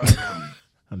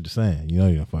 I'm just saying,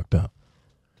 you fucked up.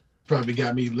 Probably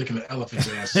got me licking the elephant's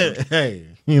ass. Hey,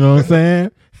 you know what I'm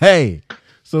saying? Hey,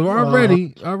 so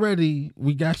already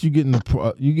we got you getting a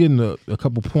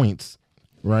couple points,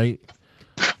 right?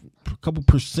 A couple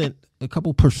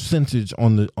percentage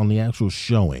on the actual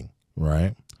showing,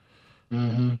 right?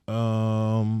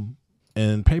 Mm-hmm.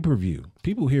 And pay-per-view.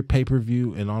 People hear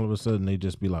pay-per-view and all of a sudden they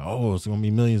just be like, oh, it's gonna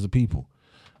be millions of people.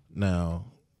 Now,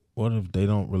 what if they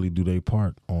don't really do their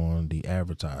part on the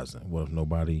advertising? What if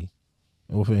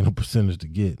ain't no percentage to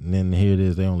get? And then here it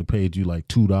is, they only paid you like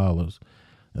 $2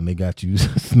 and they got you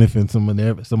sniffing some of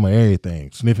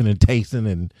everything, sniffing and tasting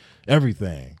and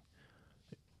everything.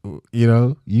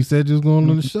 You said you was going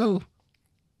on the show.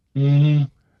 Mm-hmm.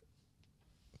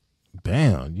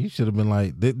 Damn, you should have been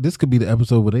like, this could be the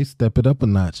episode where they step it up a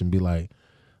notch and be like,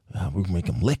 we can make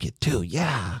them lick it too,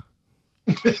 yeah.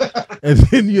 And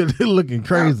then you're looking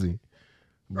crazy.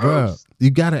 Bro,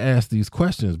 you got to ask these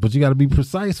questions, but you got to be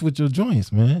precise with your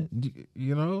joints, man.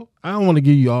 You know, I don't want to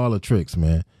give you all the tricks,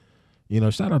 man. You know,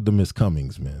 shout out to Miss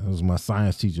Cummings, man. That was my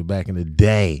science teacher back in the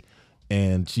day.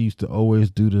 And she used to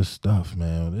always do this stuff,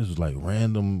 man. This was like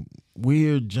random,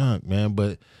 weird junk, man.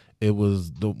 But it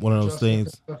was one of those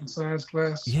things. Stuff in science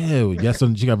class. Yeah, yes,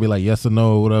 and she got to be like yes or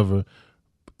no or whatever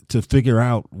to figure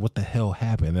out what the hell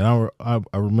happened. And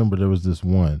I remember there was this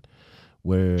one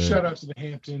where shout out to the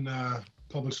Hampton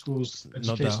public schools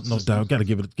education no doubt. Gotta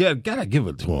give it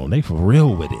to them. They for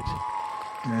real with it.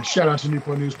 Yeah, shout out to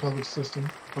Newport News public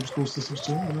school systems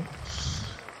too. You know?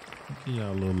 Yeah,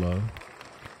 a little love.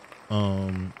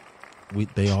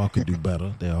 They all could do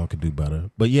better.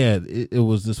 But yeah, it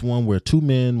was this one where two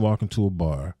men walk into a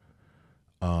bar.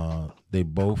 They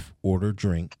both order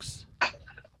drinks.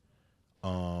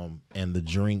 And the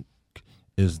drink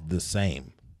is the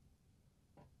same.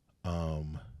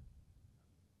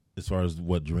 As far as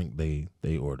what drink they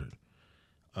ordered.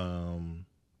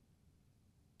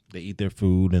 They eat their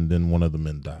food and then one of the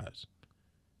men dies.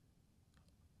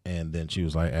 And then she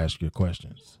was like, ask your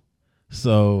questions.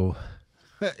 So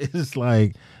it's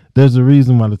like there's a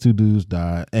reason why the two dudes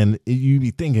died. And you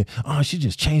be thinking, oh, she's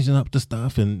just changing up the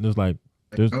stuff. And it's like,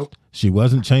 she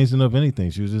wasn't changing up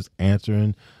anything. She was just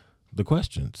answering the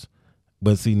questions.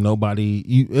 But see,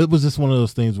 it was just one of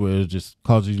those things where it just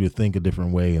causes you to think a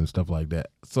different way and stuff like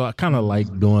that. So I kind of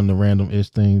like doing the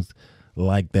random-ish things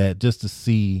like that just to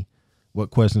see what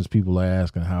questions people are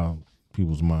asking, how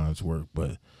people's minds work.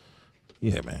 But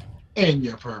yeah, man. And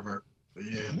you're a pervert.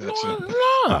 Yeah, that's it.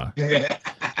 Nah.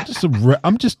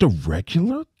 I'm just a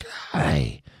regular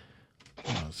guy.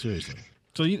 Oh, seriously.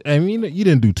 So you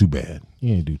didn't do too bad.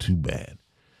 You didn't do too bad.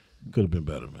 Could have been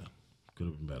better, man. Could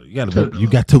have been better. You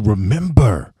got to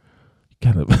remember.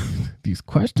 These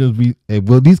questions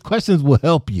these questions will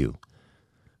help you.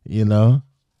 You know?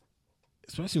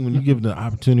 Especially when you give the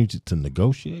opportunity to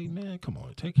negotiate, man. Come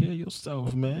on, take care of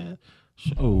yourself, man.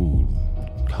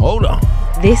 Hold on.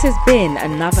 This has been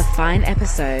another fine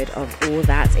episode of All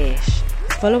That Ish.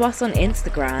 Follow us on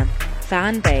Instagram,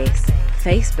 Fanbase,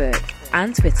 Facebook,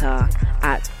 and Twitter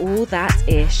at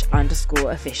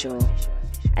allthatish_official.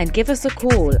 And give us a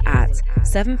call at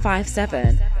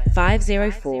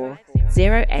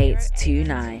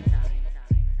 757-504-0829.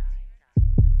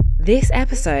 This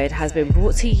episode has been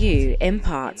brought to you in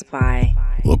part by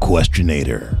The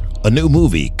Questionator, a new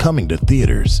movie coming to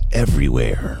theaters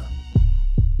everywhere.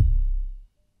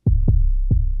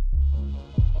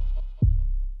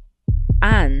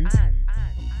 And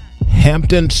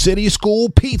Hampton City School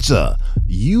Pizza.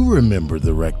 You remember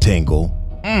the rectangle.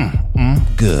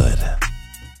 Good.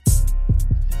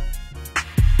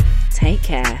 Take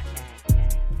care.